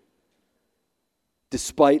commitment.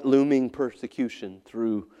 Despite looming persecution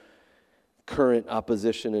through current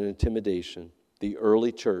opposition and intimidation, the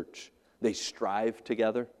early church, they strived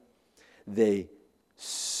together, they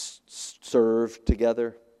served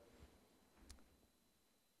together,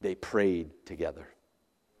 they prayed together.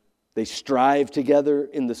 They strived together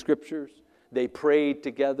in the Scriptures, they prayed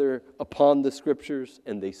together upon the Scriptures,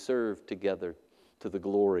 and they served together to the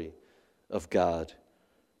glory of God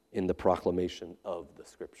in the proclamation of the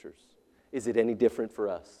Scriptures. Is it any different for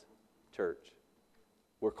us, church?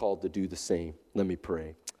 We're called to do the same. Let me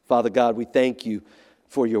pray. Father God, we thank you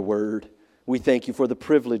for your word. We thank you for the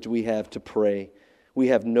privilege we have to pray. We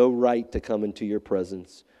have no right to come into your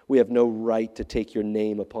presence. We have no right to take your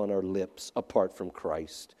name upon our lips apart from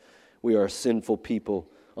Christ. We are a sinful people.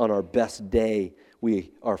 On our best day,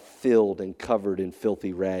 we are filled and covered in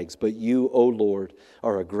filthy rags. But you, O Lord,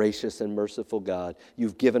 are a gracious and merciful God.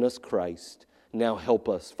 You've given us Christ. Now help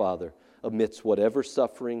us, Father, amidst whatever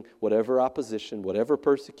suffering, whatever opposition, whatever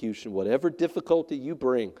persecution, whatever difficulty you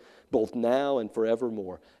bring, both now and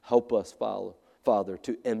forevermore. Help us, Father,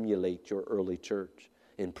 to emulate your early church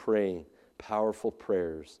in praying powerful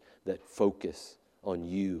prayers that focus on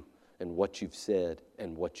you and what you've said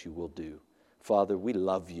and what you will do. Father, we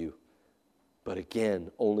love you, but again,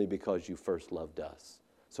 only because you first loved us.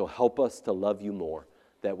 So help us to love you more,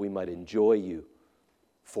 that we might enjoy you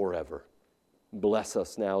forever. Bless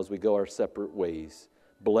us now as we go our separate ways.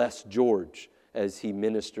 Bless George as he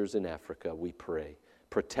ministers in Africa, we pray.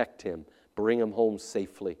 Protect him. Bring him home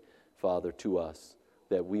safely, Father, to us,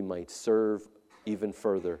 that we might serve even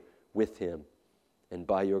further with him and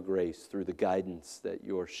by your grace through the guidance that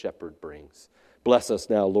your shepherd brings. Bless us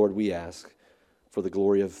now, Lord, we ask. For the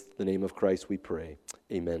glory of the name of Christ, we pray.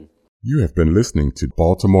 Amen. You have been listening to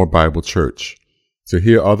Baltimore Bible Church. To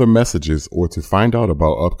hear other messages or to find out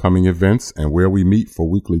about upcoming events and where we meet for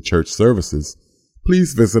weekly church services,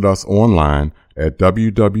 please visit us online at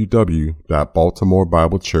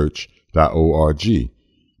www.baltimorebiblechurch.org.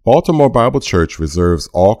 Baltimore Bible Church reserves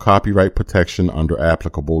all copyright protection under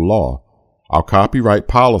applicable law. Our copyright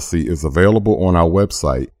policy is available on our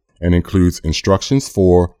website and includes instructions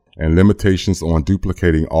for and limitations on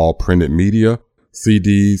duplicating all printed media,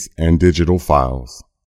 CDs, and digital files.